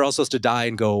Jews are all supposed to die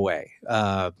and go away,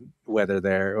 whether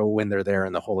they're or when they're there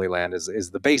in the Holy Land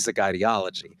is the basic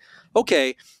ideology.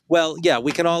 Okay, well, yeah,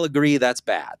 we can all agree that's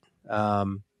bad.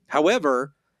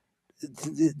 However,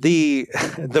 the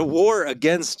the war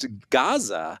against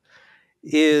Gaza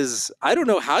is, I don't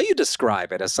know how you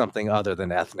describe it as something other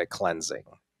than ethnic cleansing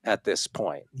at this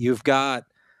point. You've got,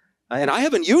 and I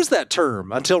haven't used that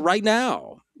term until right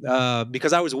now,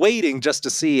 because I was waiting just to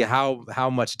see how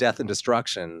much death and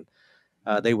destruction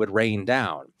they would rain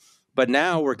down. But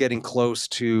now we're getting close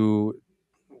to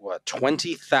what,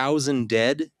 20,000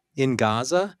 dead in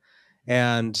Gaza,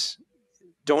 and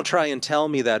don't try and tell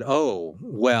me that, oh,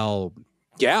 well,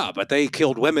 yeah, but they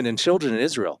killed women and children in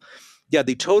Israel. Yeah,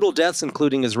 the total deaths,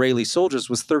 including Israeli soldiers,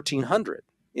 was 1,300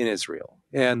 in Israel.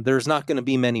 And there's not going to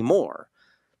be many more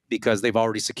because they've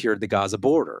already secured the Gaza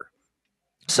border.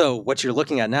 So what you're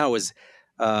looking at now is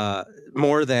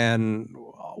more than,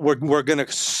 we're going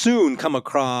to soon come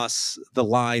across the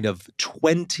line of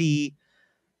 20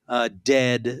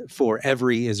 dead for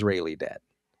every Israeli dead.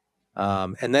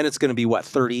 And then it's going to be what,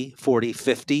 30, 40,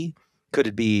 50? Could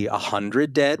it be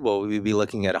 100 dead? Well, we'd be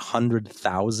looking at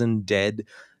 100,000 dead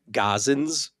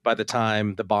Gazans by the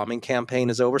time the bombing campaign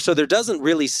is over. So there doesn't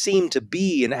really seem to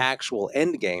be an actual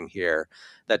end game here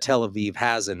that Tel Aviv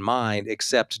has in mind,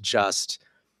 except just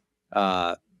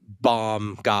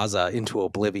bomb Gaza into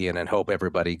oblivion and hope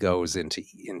everybody goes into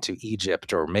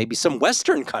Egypt or maybe some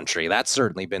Western country. That's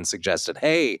certainly been suggested.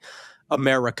 Hey,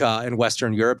 America and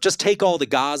Western Europe, just take all the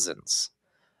Gazans.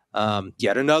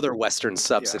 Yet another Western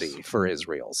subsidy for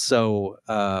Israel. So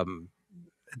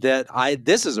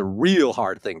this is a real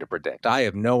hard thing to predict. I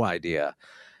have no idea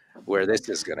where this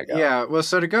is going to go. Yeah, well,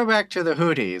 so to go back to the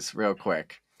Houthis real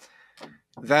quick,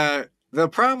 the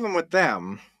problem with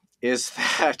them is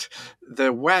that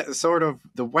the West,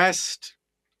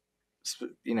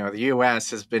 the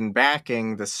U.S. has been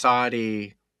backing the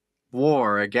Saudi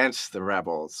war against the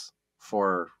rebels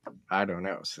for, I don't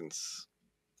know, since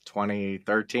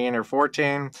 2013 or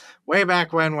 14, way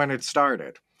back when it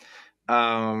started.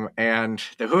 And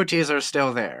the Houthis are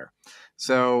still there.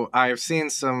 So I've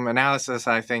seen some analysis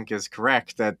I think is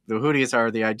correct that the Houthis are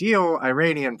the ideal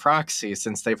Iranian proxy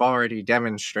since they've already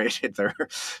demonstrated their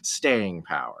staying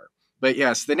power. But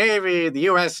yes, the Navy, the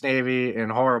U.S. Navy, in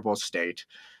horrible state,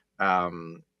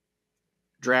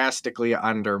 drastically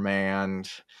undermanned.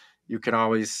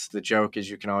 The joke is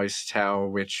you can always tell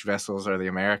which vessels are the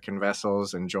American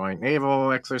vessels in joint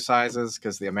naval exercises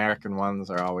because the American ones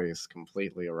are always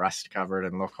completely rust covered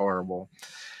and look horrible.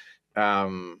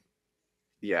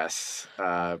 Yes.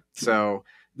 So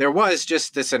there was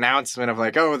just this announcement of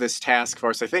like, oh, this task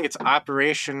force, I think it's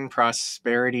Operation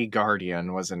Prosperity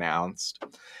Guardian was announced.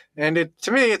 And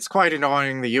to me, it's quite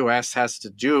annoying the U.S. has to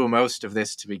do most of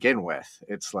this to begin with.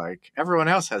 It's like, everyone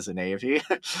else has a navy.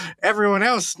 Everyone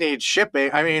else needs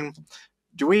shipping. I mean,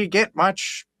 do we get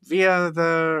much via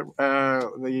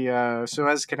the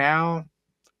Suez Canal?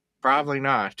 Probably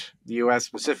not, the U.S.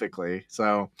 specifically.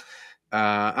 So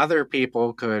other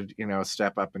people could,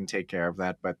 step up and take care of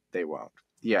that, but they won't.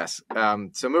 Yes.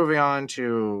 So moving on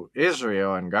to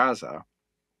Israel and Gaza.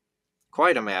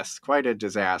 Quite a mess, quite a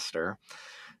disaster.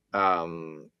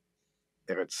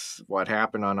 It's what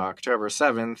happened on October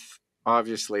 7th,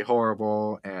 obviously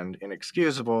horrible and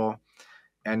inexcusable.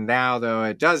 And now, though,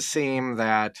 it does seem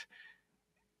that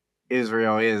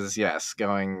Israel is,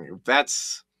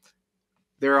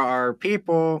 there are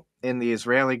people in the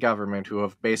Israeli government who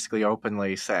have basically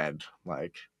openly said,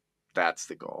 like, that's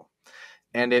the goal.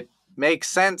 And it makes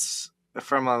sense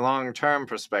from a long-term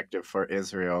perspective for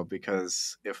Israel,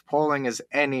 because if polling is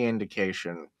any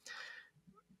indication,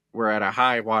 we're at a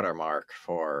high watermark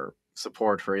for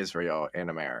support for Israel in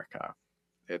America.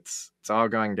 It's all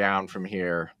going down from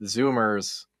here. The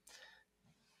Zoomers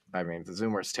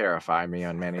terrify me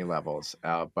on many levels,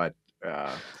 but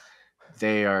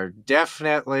they are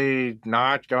definitely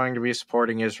not going to be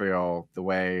supporting Israel the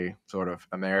way sort of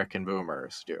American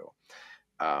boomers do.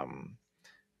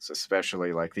 So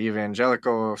especially like the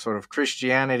evangelical sort of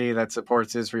Christianity that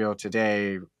supports Israel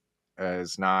today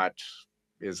is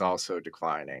also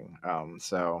declining.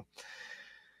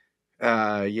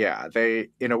 They,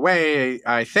 in a way,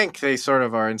 I think they sort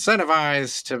of are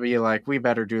incentivized to be like, we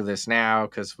better do this now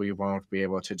because we won't be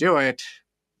able to do it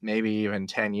maybe even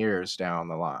 10 years down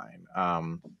the line.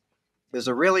 There's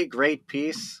a really great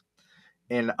piece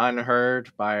in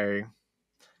Unheard by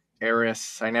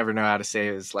Eris, I never know how to say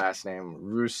his last name,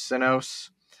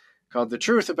 Rusinos, called The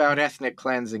Truth About Ethnic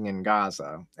Cleansing in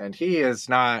Gaza. And he is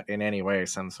not in any way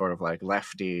some sort of like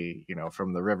lefty,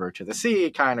 from the river to the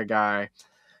sea kind of guy.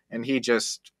 And he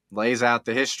just lays out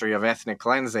the history of ethnic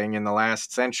cleansing in the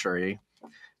last century.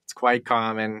 It's quite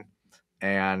common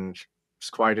and it's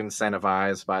quite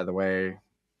incentivized by the way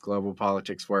global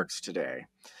politics works today.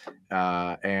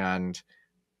 And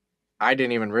I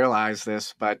didn't even realize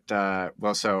this, but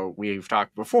so we've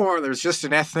talked before. There's just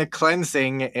an ethnic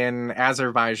cleansing in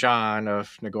Azerbaijan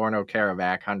of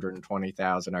Nagorno-Karabakh,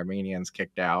 120,000 Armenians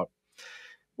kicked out.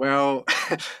 Well,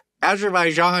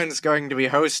 Azerbaijan's going to be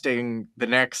hosting the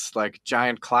next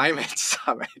giant climate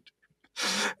summit.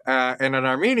 And an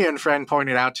Armenian friend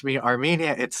pointed out to me,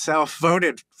 Armenia itself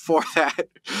voted for that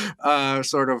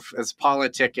sort of as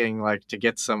politicking, to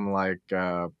get some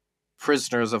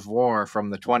prisoners of war from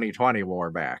the 2020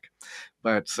 war back.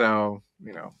 But so,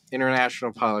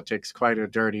 international politics, quite a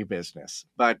dirty business.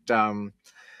 But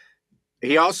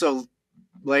he also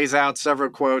lays out several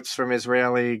quotes from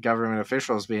Israeli government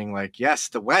officials being like, yes,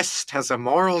 the West has a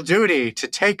moral duty to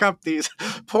take up these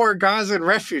poor Gazan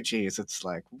refugees. It's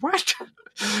like, what?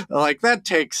 That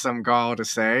takes some gall to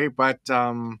say. But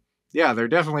yeah, there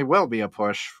definitely will be a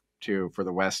push for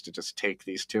the West to just take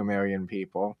these 2 million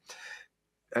people.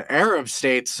 Arab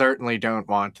states certainly don't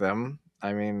want them.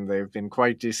 I mean, they've been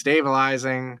quite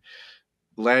destabilizing,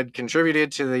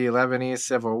 contributed to the Lebanese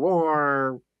civil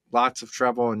war, lots of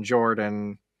trouble in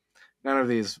Jordan. None of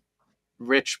these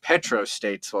rich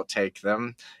petro-states will take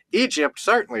them. Egypt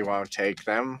certainly won't take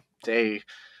them. They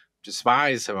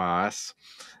despise Hamas.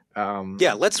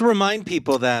 Yeah, let's remind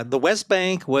people that the West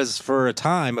Bank was for a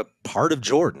time a part of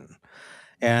Jordan.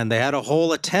 And they had a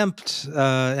whole attempt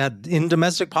in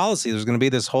domestic policy. There's going to be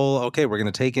this whole, okay, we're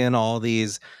going to take in all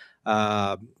these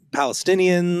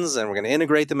Palestinians and we're going to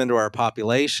integrate them into our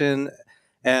population.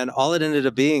 And all it ended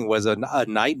up being was a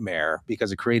nightmare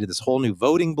because it created this whole new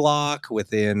voting bloc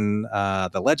within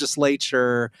the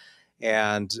legislature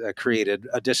and created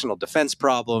additional defense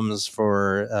problems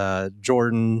for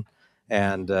Jordan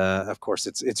and, of course,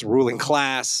 its ruling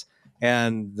class.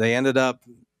 And they ended up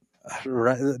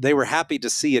they were happy to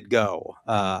see it go.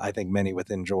 I think many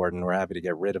within Jordan were happy to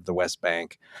get rid of the West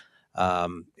Bank.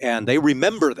 And they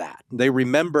remember that. They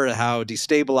remember how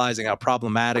destabilizing, how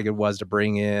problematic it was to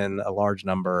bring in a large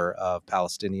number of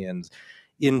Palestinians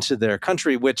into their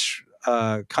country, which,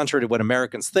 contrary to what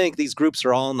Americans think, these groups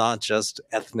are all not just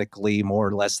ethnically more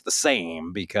or less the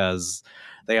same because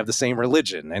they have the same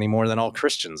religion any more than all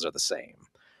Christians are the same.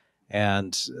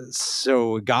 And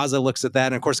so Gaza looks at that.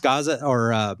 And of course,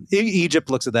 Egypt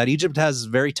looks at that. Egypt has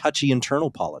very touchy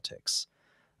internal politics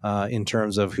in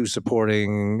terms of who's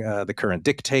supporting the current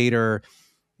dictator.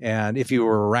 And if you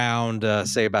were around,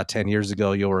 say, about 10 years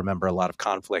ago, you'll remember a lot of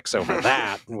conflicts over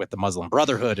that with the Muslim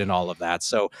Brotherhood and all of that.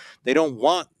 So they don't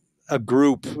want a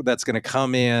group that's going to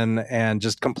come in and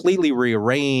just completely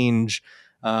rearrange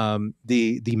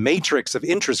the matrix of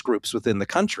interest groups within the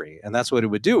country. And that's what it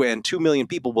would do. And 2 million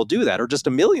people will do that, or just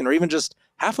 1 million, or even just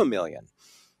 500,000.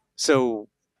 So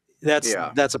that's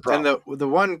a problem. And the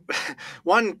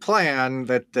one plan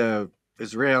that the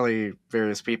Israeli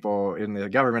various people in the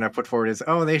government have put forward is,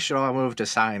 they should all move to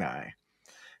Sinai.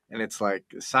 And it's like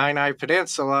Sinai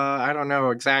Peninsula, I don't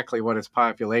know exactly what its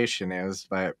population is,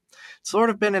 but it's sort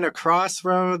of been in a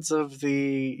crossroads of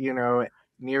the,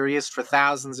 Near East for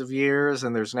thousands of years,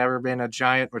 and there's never been a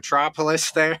giant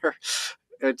metropolis there.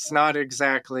 It's not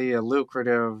exactly a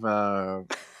lucrative,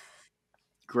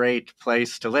 great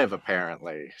place to live,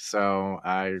 apparently. So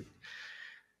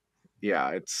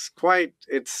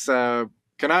it's a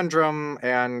conundrum,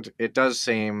 and it does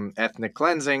seem ethnic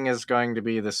cleansing is going to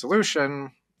be the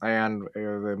solution. And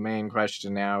the main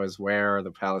question now is, where are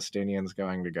the Palestinians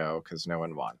going to go? Because no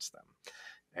one wants them.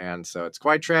 And so it's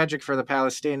quite tragic for the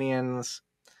Palestinians.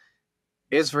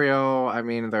 Israel, I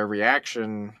mean, their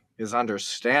reaction is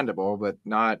understandable, but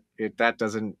that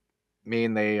doesn't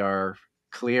mean they are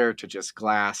clear to just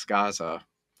glass Gaza,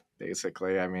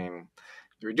 basically. I mean,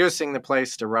 reducing the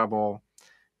place to rubble,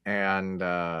 and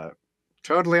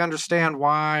totally understand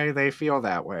why they feel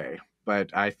that way. But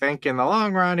I think in the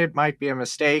long run, it might be a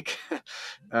mistake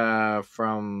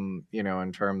from,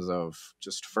 in terms of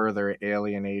just further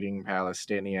alienating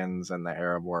Palestinians and the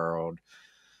Arab world.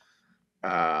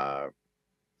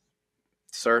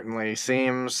 Certainly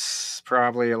seems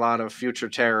probably a lot of future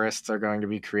terrorists are going to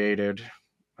be created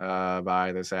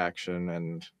by this action.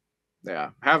 And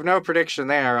have no prediction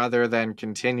there other than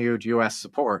continued U.S.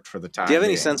 support for the time. Do you have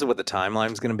any sense of what the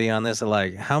timeline is going to be on this?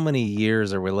 Like, how many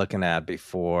years are we looking at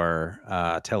before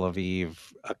Tel Aviv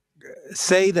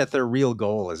say that their real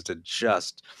goal is to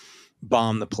just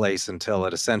bomb the place until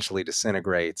it essentially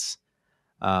disintegrates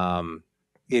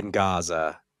in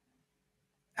Gaza.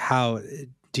 How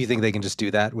do you think they can just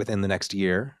do that within the next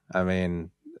year? I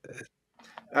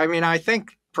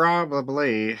think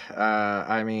probably.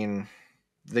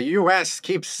 The U.S.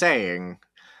 keeps saying,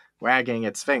 wagging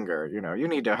its finger, you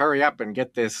need to hurry up and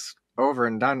get this over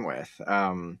and done with.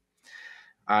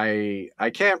 I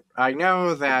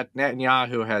know that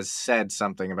Netanyahu has said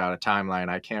something about a timeline.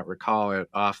 I can't recall it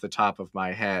off the top of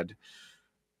my head.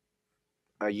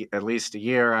 At least a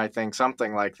year, I think,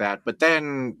 something like that. But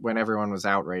then when everyone was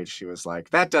outraged, she was like,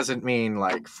 that doesn't mean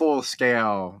like full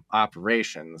scale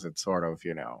operations. It's sort of,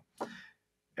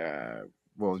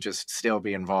 will just still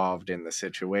be involved in the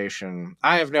situation.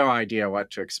 I have no idea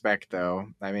what to expect, though.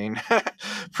 I mean,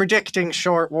 predicting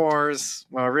short wars,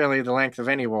 well, really the length of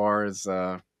any war is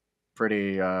a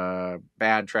pretty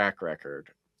bad track record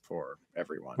for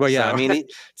everyone. Well, yeah, so,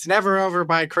 it's never over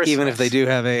by Christmas. Even if they do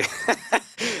have a...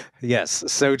 Yes,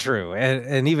 so true.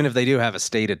 And even if they do have a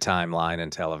stated timeline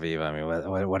in Tel Aviv, I mean,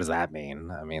 what does that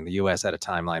mean? I mean, the U.S. had a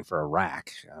timeline for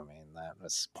Iraq. I mean, that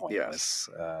was pointless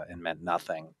and meant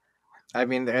nothing. I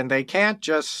mean, and they can't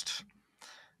just...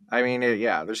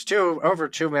 there's over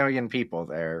 2 million people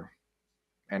there,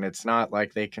 and it's not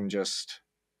like they can just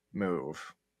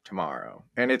move tomorrow.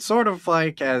 And it's sort of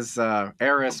like, as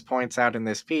Eris points out in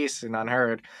this piece in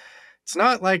Unheard, it's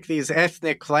not like these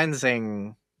ethnic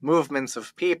cleansing movements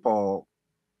of people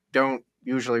don't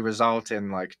usually result in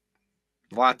like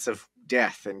lots of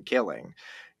death and killing.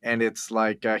 And it's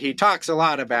like, he talks a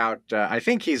lot about, I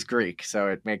think he's Greek, so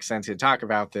it makes sense to talk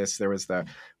about this. There was the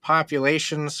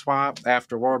population swap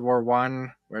after World War I,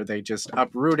 where they just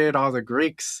uprooted all the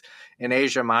Greeks in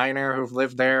Asia Minor who've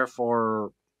lived there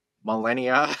for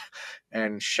millennia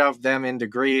and shoved them into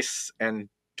Greece, and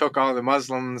took all the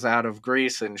Muslims out of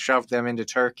Greece and shoved them into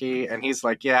Turkey. And he's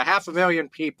like, yeah,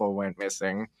 500,000 people went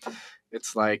missing.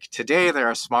 It's like, today there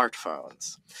are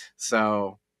smartphones.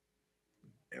 So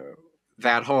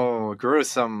that whole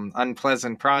gruesome,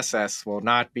 unpleasant process will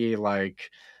not be like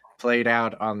played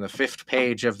out on the 5th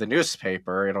page of the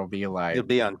newspaper. It'll be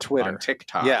on Twitter, on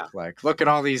TikTok. Yeah. Like, look at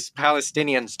all these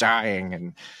Palestinians dying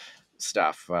and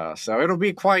stuff. So it'll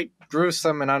be quite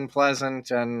gruesome and unpleasant,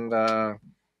 and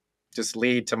just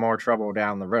lead to more trouble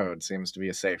down the road. Seems to be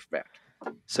a safe bet.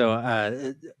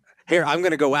 So here, I'm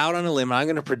going to go out on a limb. I'm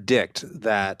going to predict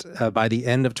that by the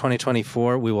end of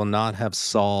 2024, we will not have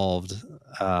solved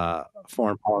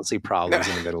foreign policy problems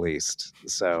in the Middle East.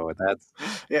 So that's...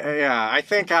 Yeah, I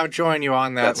think I'll join you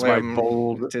on that. That's limb. my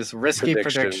bold It is risky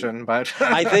prediction, but...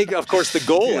 I think, of course, the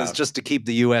goal is just to keep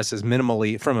the U.S. as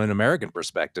minimally, from an American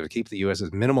perspective, keep the U.S. as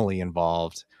minimally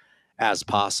involved as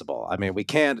possible. I mean, we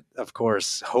can't, of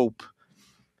course, hope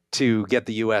to get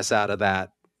the U.S. out of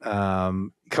that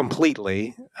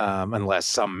completely, unless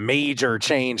some major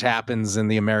change happens in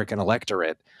the American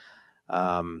electorate.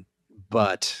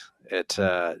 But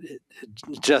the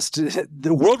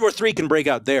World War III can break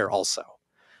out there also.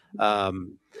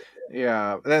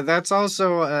 That's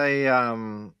also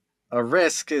a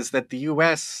risk, is that the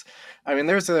U.S. I mean,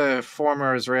 there's a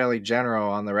former Israeli general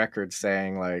on the record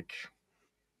saying, like,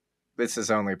 this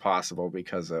is only possible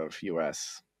because of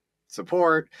U.S.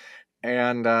 support.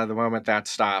 And the moment that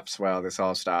stops, well, this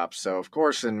all stops. So, of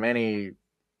course, in many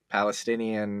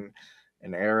Palestinian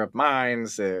and Arab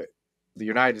minds, the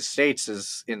United States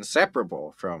is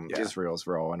inseparable from Israel's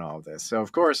role in all of this. So,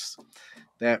 of course,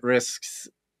 that risks,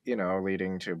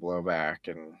 leading to blowback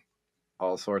and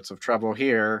all sorts of trouble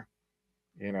here.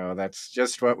 That's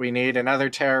just what we need. Another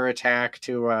terror attack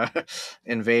to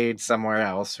invade somewhere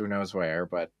else. Who knows where?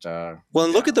 But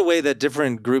look at the way that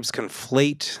different groups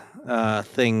conflate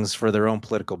things for their own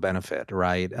political benefit,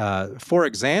 right? For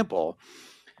example,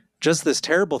 just this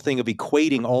terrible thing of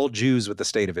equating all Jews with the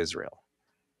state of Israel.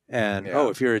 And,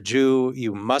 if you're a Jew,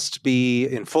 you must be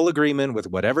in full agreement with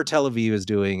whatever Tel Aviv is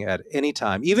doing at any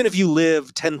time, even if you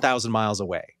live 10,000 miles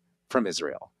away from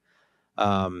Israel.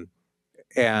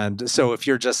 And so if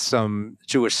you're just some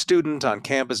Jewish student on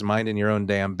campus minding your own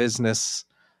damn business,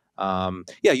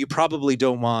 you probably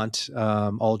don't want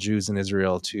all Jews in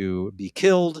Israel to be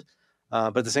killed.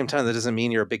 But at the same time, that doesn't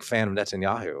mean you're a big fan of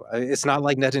Netanyahu. It's not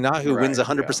like Netanyahu wins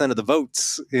 100% of the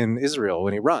votes in Israel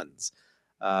when he runs.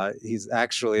 He's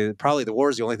actually, probably the war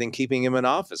is the only thing keeping him in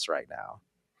office right now.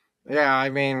 Yeah, I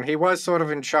mean, he was sort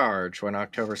of in charge when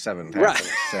October 7th happened.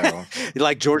 Right. So.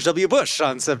 Like George W. Bush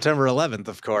on September 11th,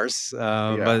 of course. But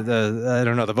I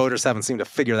don't know, the voters haven't seemed to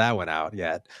figure that one out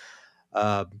yet.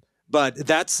 But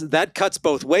that cuts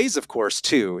both ways, of course,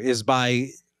 too, is by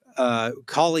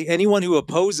calling anyone who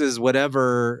opposes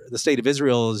whatever the state of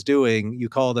Israel is doing, you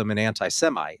call them an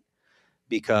anti-Semite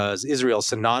because Israel is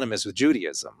synonymous with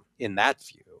Judaism in that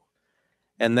view.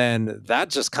 And then that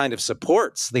just kind of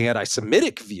supports the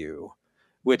anti-Semitic view,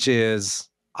 which is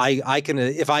I can,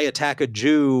 if I attack a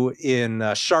Jew in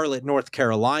Charlotte, North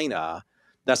Carolina,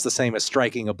 that's the same as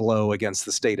striking a blow against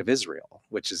the state of Israel,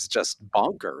 which is just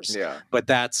bonkers. Yeah. But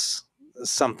that's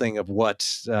something of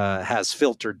what has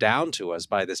filtered down to us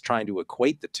by this trying to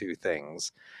equate the two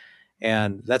things.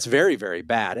 And that's very, very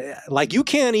bad. Like you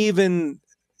can't even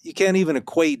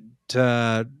equate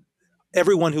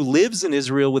everyone who lives in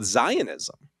Israel with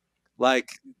Zionism.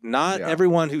 Like not every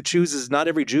Jew who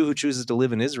chooses to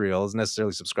live in Israel is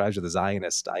necessarily subscribes to the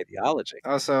Zionist ideology.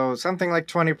 Also, something like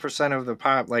 20% of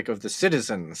of the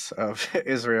citizens of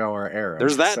Israel are Arab.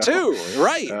 There's that too,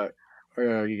 right?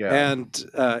 Yeah. And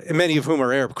many of whom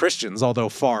are Arab Christians, although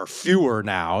far fewer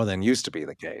now than used to be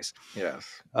the case. Yes.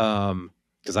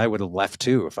 Because I would have left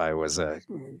too if I was a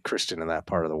Christian in that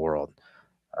part of the world.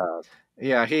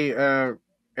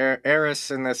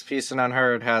 Eris in this piece in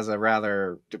Unheard has a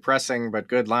rather depressing but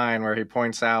good line where he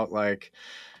points out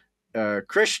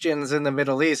Christians in the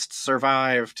Middle East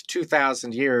survived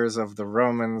 2,000 years of the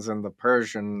Romans and the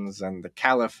Persians and the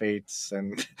caliphates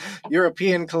and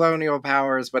European colonial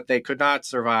powers, but they could not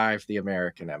survive the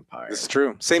American Empire. It's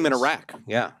true. Same in Iraq.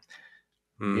 Yeah.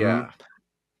 Mm-hmm. Yeah.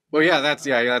 Well,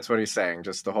 that's what he's saying.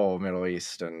 Just the whole Middle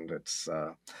East, and it's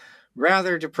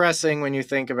rather depressing when you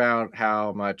think about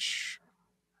how much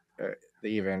the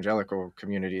evangelical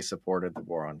community supported the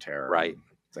war on terror. Right.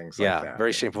 Things like that. Yeah,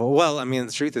 very shameful. Well, I mean,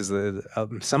 the truth is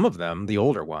that some of them, the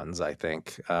older ones, I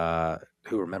think,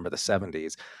 who remember the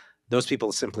 70s, those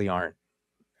people simply aren't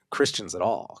Christians at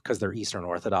all because they're Eastern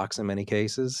Orthodox in many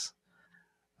cases.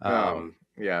 From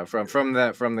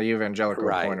the evangelical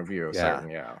point of view.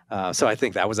 So I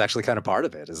think that was actually kind of part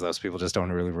of it, is those people just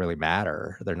don't really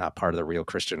matter. They're not part of the real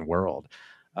Christian world.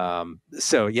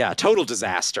 Total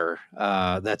disaster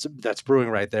that's brewing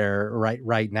right there,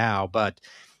 right now. But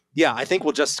yeah, I think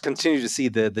we'll just continue to see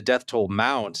the death toll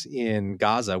mount in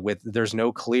Gaza there's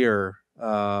no clear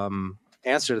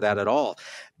answer to that at all.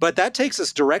 But that takes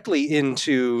us directly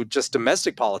into just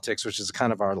domestic politics, which is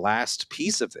kind of our last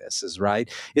piece of this,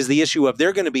 is the issue of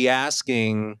they're going to be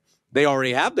asking, they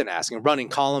already have been asking, running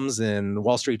columns in the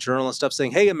Wall Street Journal and stuff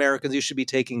saying, hey, Americans, you should be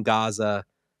taking Gaza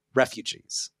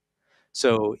refugees.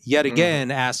 So yet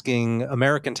again, asking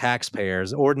American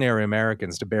taxpayers, ordinary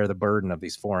Americans, to bear the burden of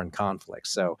these foreign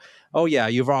conflicts. So,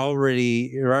 you're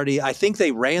already, I think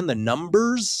they ran the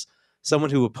numbers.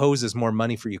 Someone who opposes more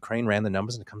money for Ukraine ran the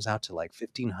numbers, and it comes out to like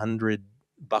 $1,500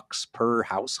 per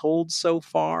household so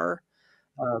far.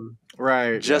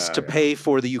 To pay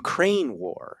for the Ukraine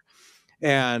war.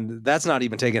 And that's not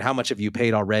even taking how much have you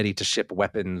paid already to ship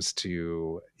weapons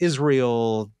to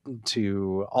Israel,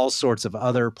 to all sorts of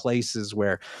other places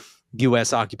where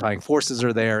U.S. occupying forces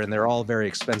are there, and they're all very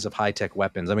expensive high-tech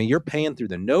weapons. I mean, you're paying through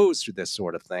the nose through this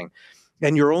sort of thing.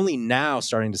 And you're only now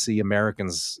starting to see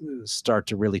Americans start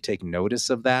to really take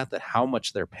notice of that how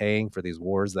much they're paying for these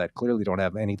wars that clearly don't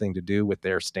have anything to do with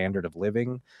their standard of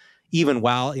living, even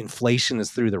while inflation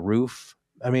is through the roof.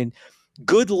 I mean,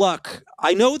 good luck.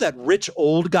 I know that rich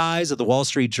old guys at the Wall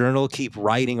Street Journal keep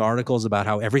writing articles about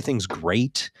how everything's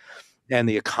great and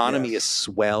the economy is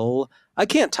swell. I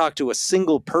can't talk to a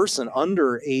single person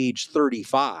under age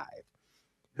 35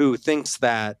 who thinks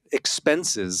that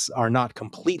expenses are not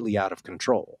completely out of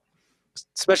control,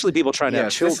 especially people trying to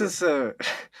have children. This is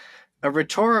a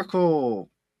rhetorical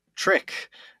trick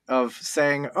of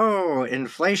saying,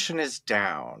 inflation is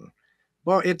down.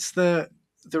 Well, it's the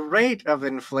rate of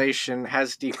inflation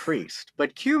has decreased,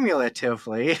 but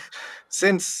cumulatively,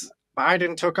 since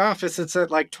Biden took office, it's at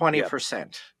like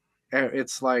 20%.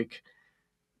 It's like,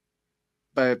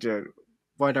 but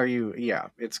what are you? Yeah,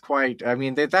 it's quite. I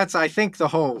mean, that's. I think the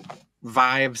whole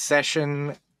vibe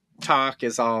session talk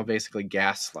is all basically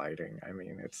gaslighting. I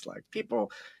mean, it's like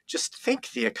people just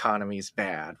think the economy's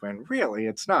bad when really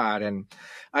it's not. And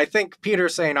I think Peter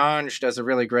St. Onge does a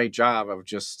really great job of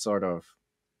just sort of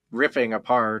ripping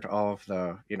apart all of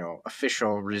the,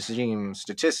 official regime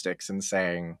statistics and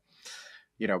saying,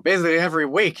 basically every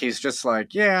week he's just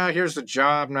like, here's the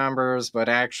job numbers, but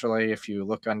actually if you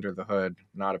look under the hood,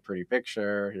 not a pretty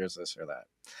picture. Here's this or that.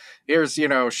 Here's,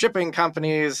 shipping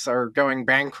companies are going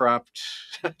bankrupt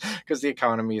because the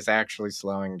economy is actually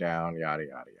slowing down, yada,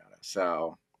 yada, yada.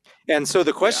 So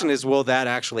the question is, will that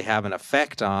actually have an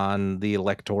effect on the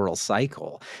electoral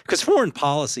cycle? Because foreign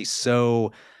policy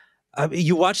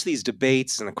you watch these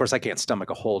debates, and of course I can't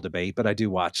stomach a whole debate, but I do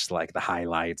watch like the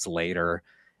highlights later.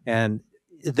 And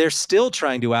they're still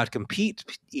trying to outcompete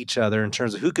each other in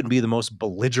terms of who can be the most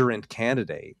belligerent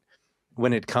candidate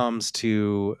when it comes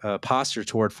to posture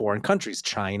toward foreign countries.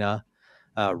 China,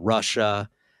 Russia,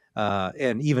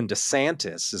 and even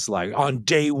DeSantis is like, on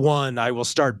day one, I will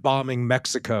start bombing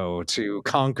Mexico to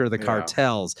conquer the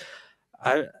cartels.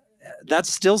 That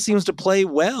still seems to play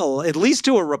well, at least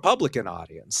to a Republican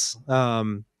audience.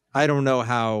 I don't know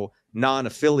how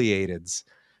non-affiliateds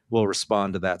will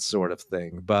respond to that sort of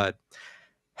thing, but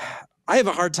I have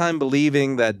a hard time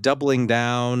believing that doubling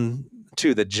down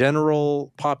to the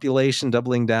general population,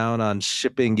 doubling down on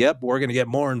shipping, yep, we're going to get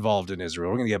more involved in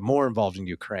Israel, we're going to get more involved in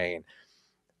Ukraine.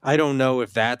 I don't know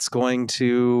if that's going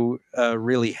to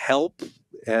really help.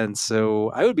 And so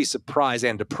I would be surprised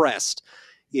and depressed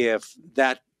if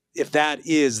that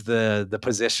is the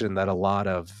position that a lot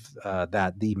of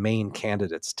that the main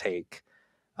candidates take.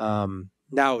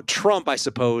 Now, Trump, I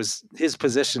suppose, his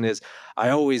position is, I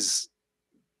always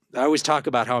talk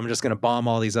about how I'm just going to bomb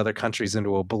all these other countries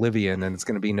into oblivion and it's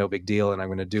going to be no big deal and I'm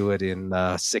going to do it in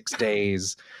 6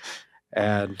 days.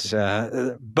 And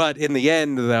but in the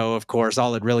end, though, of course,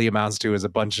 all it really amounts to is a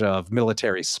bunch of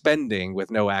military spending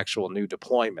with no actual new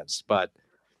deployments. But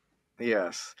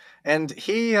yes, and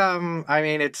he, I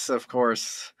mean, it's of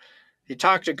course he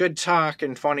talked a good talk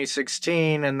in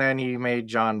 2016, and then he made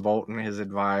John Bolton his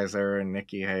advisor and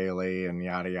Nikki Haley and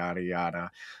yada yada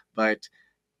yada. But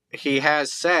he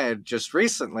has said just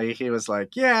recently, he was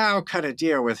like, "Yeah, I'll cut a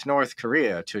deal with North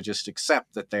Korea to just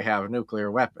accept that they have nuclear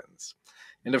weapons."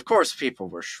 And of course, people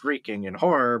were shrieking in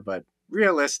horror, but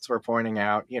realists were pointing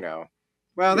out,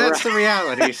 well, that's the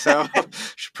reality. So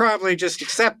should probably just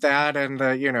accept that and,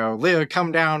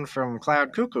 come down from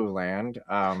cloud cuckoo land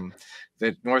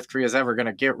that North Korea is ever going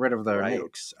to get rid of their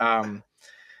nukes.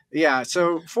 Yeah,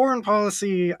 so foreign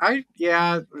policy, a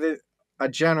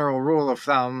general rule of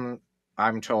thumb,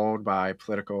 I'm told by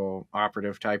political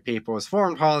operative type people, is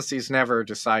foreign policy is never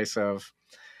decisive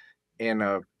in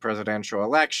a presidential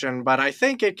election, but I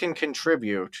think it can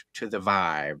contribute to the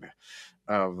vibe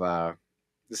of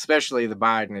especially the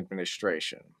Biden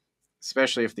administration,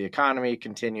 especially if the economy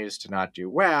continues to not do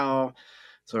well,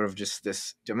 sort of just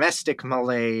this domestic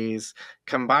malaise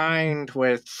combined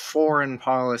with foreign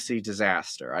policy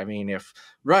disaster. I mean, if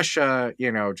Russia,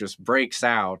 just breaks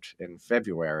out in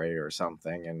February or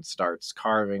something and starts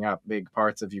carving up big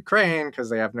parts of Ukraine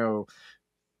because they have no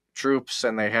troops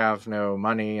and they have no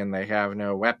money and they have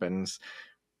no weapons,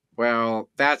 well,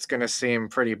 that's going to seem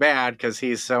pretty bad because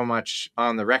he's so much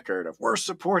on the record of we're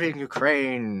supporting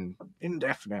Ukraine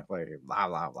indefinitely, blah,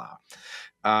 blah, blah.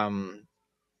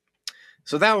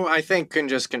 So that, I think, can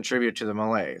just contribute to the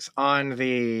malaise. On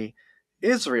the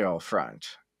Israel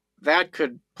front, that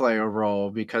could play a role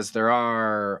because there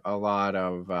are a lot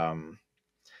of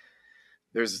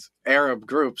there's Arab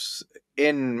groups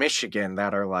in Michigan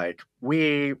that are like,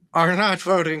 we are not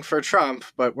voting for Trump,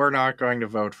 but we're not going to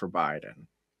vote for Biden.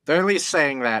 They're at least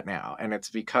saying that now, and it's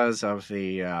because of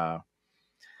the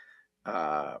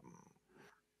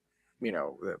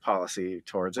the policy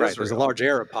towards Israel. There's a large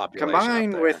Arab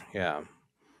population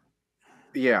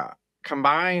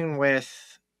Combined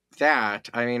with that,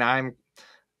 I mean,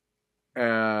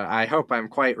 I hope I'm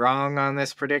quite wrong on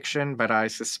this prediction, but I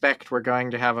suspect we're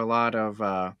going to have a lot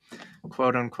of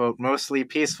quote unquote mostly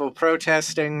peaceful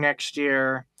protesting next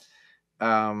year.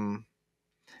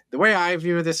 The way I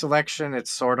view this election,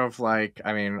 it's sort of like,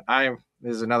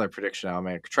 there's another prediction I'll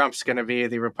make. Trump's going to be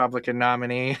the Republican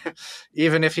nominee,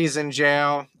 even if he's in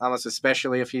jail, almost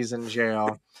especially if he's in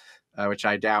jail, which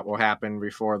I doubt will happen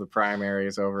before the primary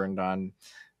is over and done.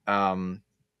 Biden,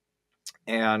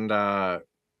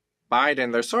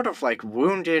 they're sort of like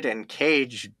wounded and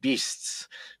caged beasts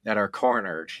that are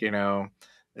cornered,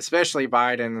 especially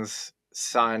Biden's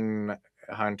son,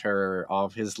 Hunter, all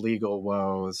of his legal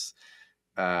woes.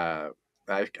 I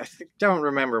don't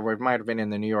remember. It might have been in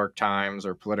the New York Times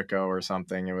or Politico or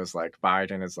something. It was like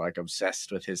Biden is like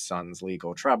obsessed with his son's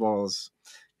legal troubles.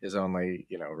 His only,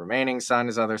 remaining son,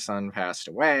 his other son, passed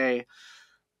away.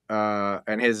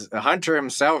 And his Hunter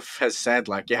himself has said,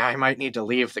 like, yeah, I might need to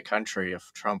leave the country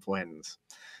if Trump wins.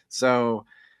 So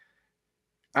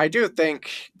I do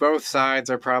think both sides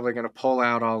are probably going to pull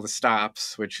out all the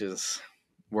stops, which is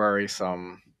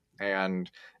worrisome.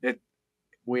 And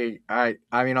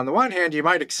I mean, on the one hand, you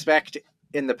might expect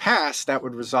in the past that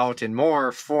would result in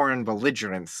more foreign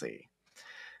belligerency.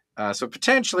 So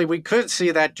potentially we could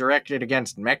see that directed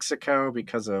against Mexico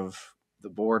because of the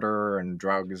border and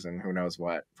drugs and who knows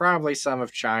what. Probably some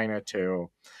of China too.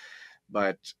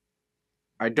 But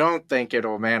I don't think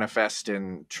it'll manifest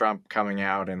in Trump coming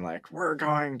out and like, we're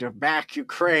going to back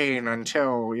Ukraine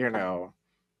until,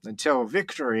 until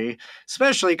victory,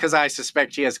 especially because I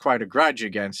suspect he has quite a grudge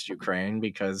against Ukraine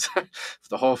because of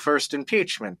the whole first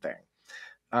impeachment thing.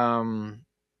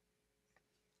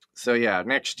 So yeah,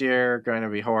 next year going to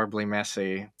be horribly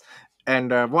messy.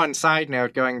 And one side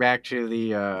note, going back to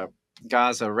the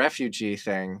Gaza refugee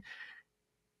thing.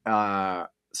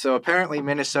 So apparently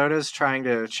Minnesota's trying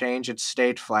to change its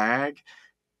state flag,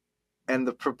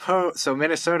 and so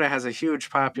Minnesota has a huge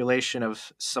population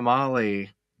of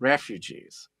Somali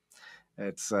refugees.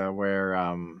 It's where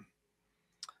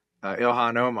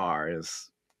Ilhan Omar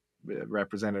is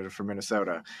representative for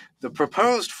Minnesota. The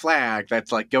proposed flag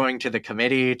that's like going to the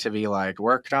committee to be like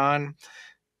worked on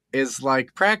is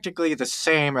like practically the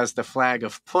same as the flag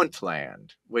of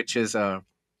Puntland, which is a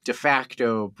de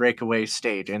facto breakaway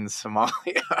state in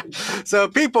Somalia. So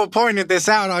people pointed this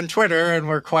out on Twitter and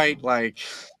were quite like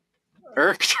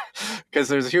irked because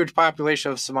there's a huge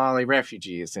population of Somali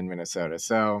refugees in Minnesota.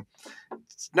 So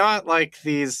it's not like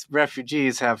these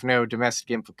refugees have no domestic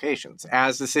implications,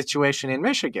 as the situation in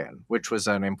Michigan, which was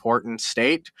an important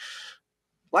state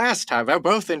last time,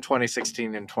 both in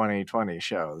 2016 and 2020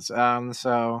 shows.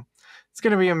 So it's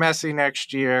going to be a messy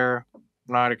next year.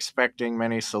 Not expecting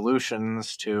many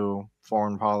solutions to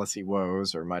foreign policy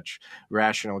woes or much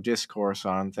rational discourse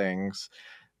on things.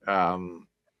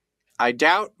 I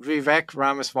doubt Vivek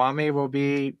Ramaswamy will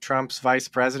be Trump's vice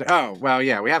president. Oh, well,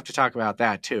 yeah, we have to talk about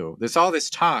that too. There's all this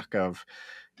talk of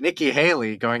Nikki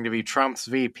Haley going to be Trump's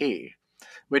VP,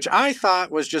 which I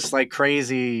thought was just like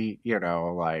crazy,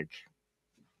 like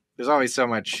there's always so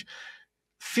much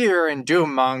fear and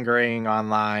doom mongering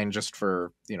online just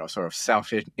for, sort of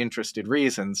self-interested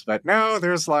reasons. But no,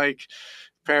 there's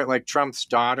apparently Trump's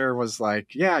daughter was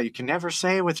like, yeah, you can never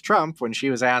say with Trump when she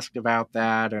was asked about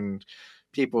that. And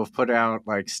people have put out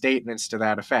statements to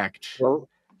that effect. Well,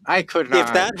 I could not.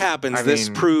 If that happens, this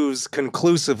proves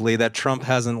conclusively that Trump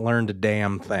hasn't learned a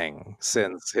damn thing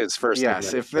since his first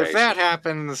administration. Yes, if that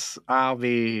happens, I'll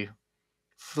be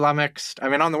flummoxed. I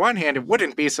mean, on the one hand, it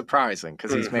wouldn't be surprising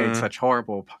because he's made such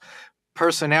horrible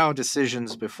personnel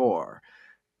decisions before.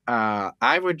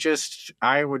 I would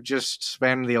just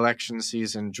spend the election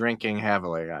season drinking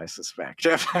heavily, I suspect,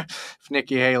 if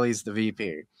Nikki Haley's the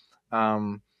VP.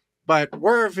 But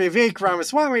were Vivek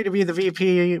Ramaswamy to be the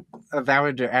VP, that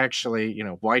would actually,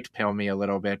 white pill me a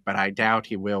little bit, but I doubt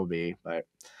he will be. But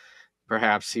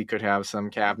perhaps he could have some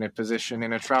cabinet position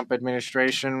in a Trump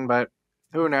administration, but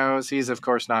who knows? He's, of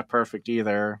course, not perfect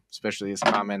either, especially his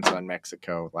comments on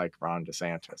Mexico, like Ron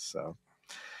DeSantis. So,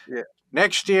 yeah.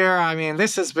 Next year, I mean,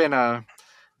 this has been a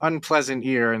unpleasant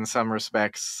year in some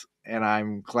respects, and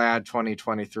I'm glad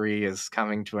 2023 is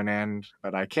coming to an end,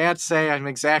 but I can't say I'm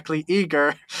exactly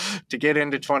eager to get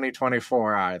into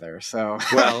 2024 either. So,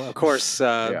 well, of course,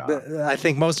 I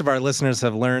think most of our listeners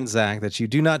have learned, Zach, that you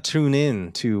do not tune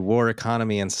in to War,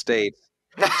 Economy, and State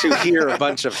to hear a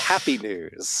bunch of happy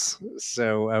news.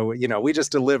 So, we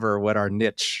just deliver what our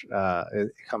niche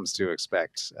comes to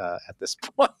expect at this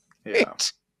point. Yeah.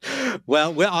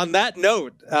 Well, on that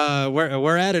note,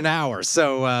 we're at an hour,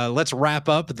 so let's wrap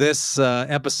up this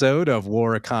episode of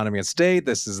War, Economy, and State.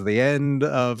 This is the end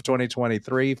of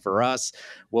 2023 for us.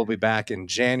 We'll be back in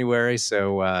January.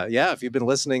 So, if you've been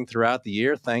listening throughout the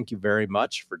year, thank you very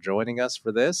much for joining us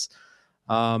for this.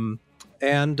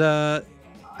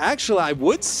 Actually, I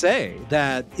would say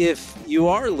that if you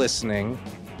are listening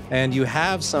and you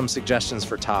have some suggestions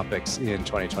for topics in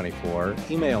 2024,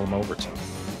 email them over to me.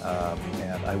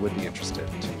 And I would be interested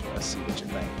to see what you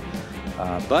think.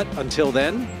 But until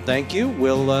then, thank you.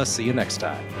 We'll see you next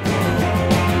time.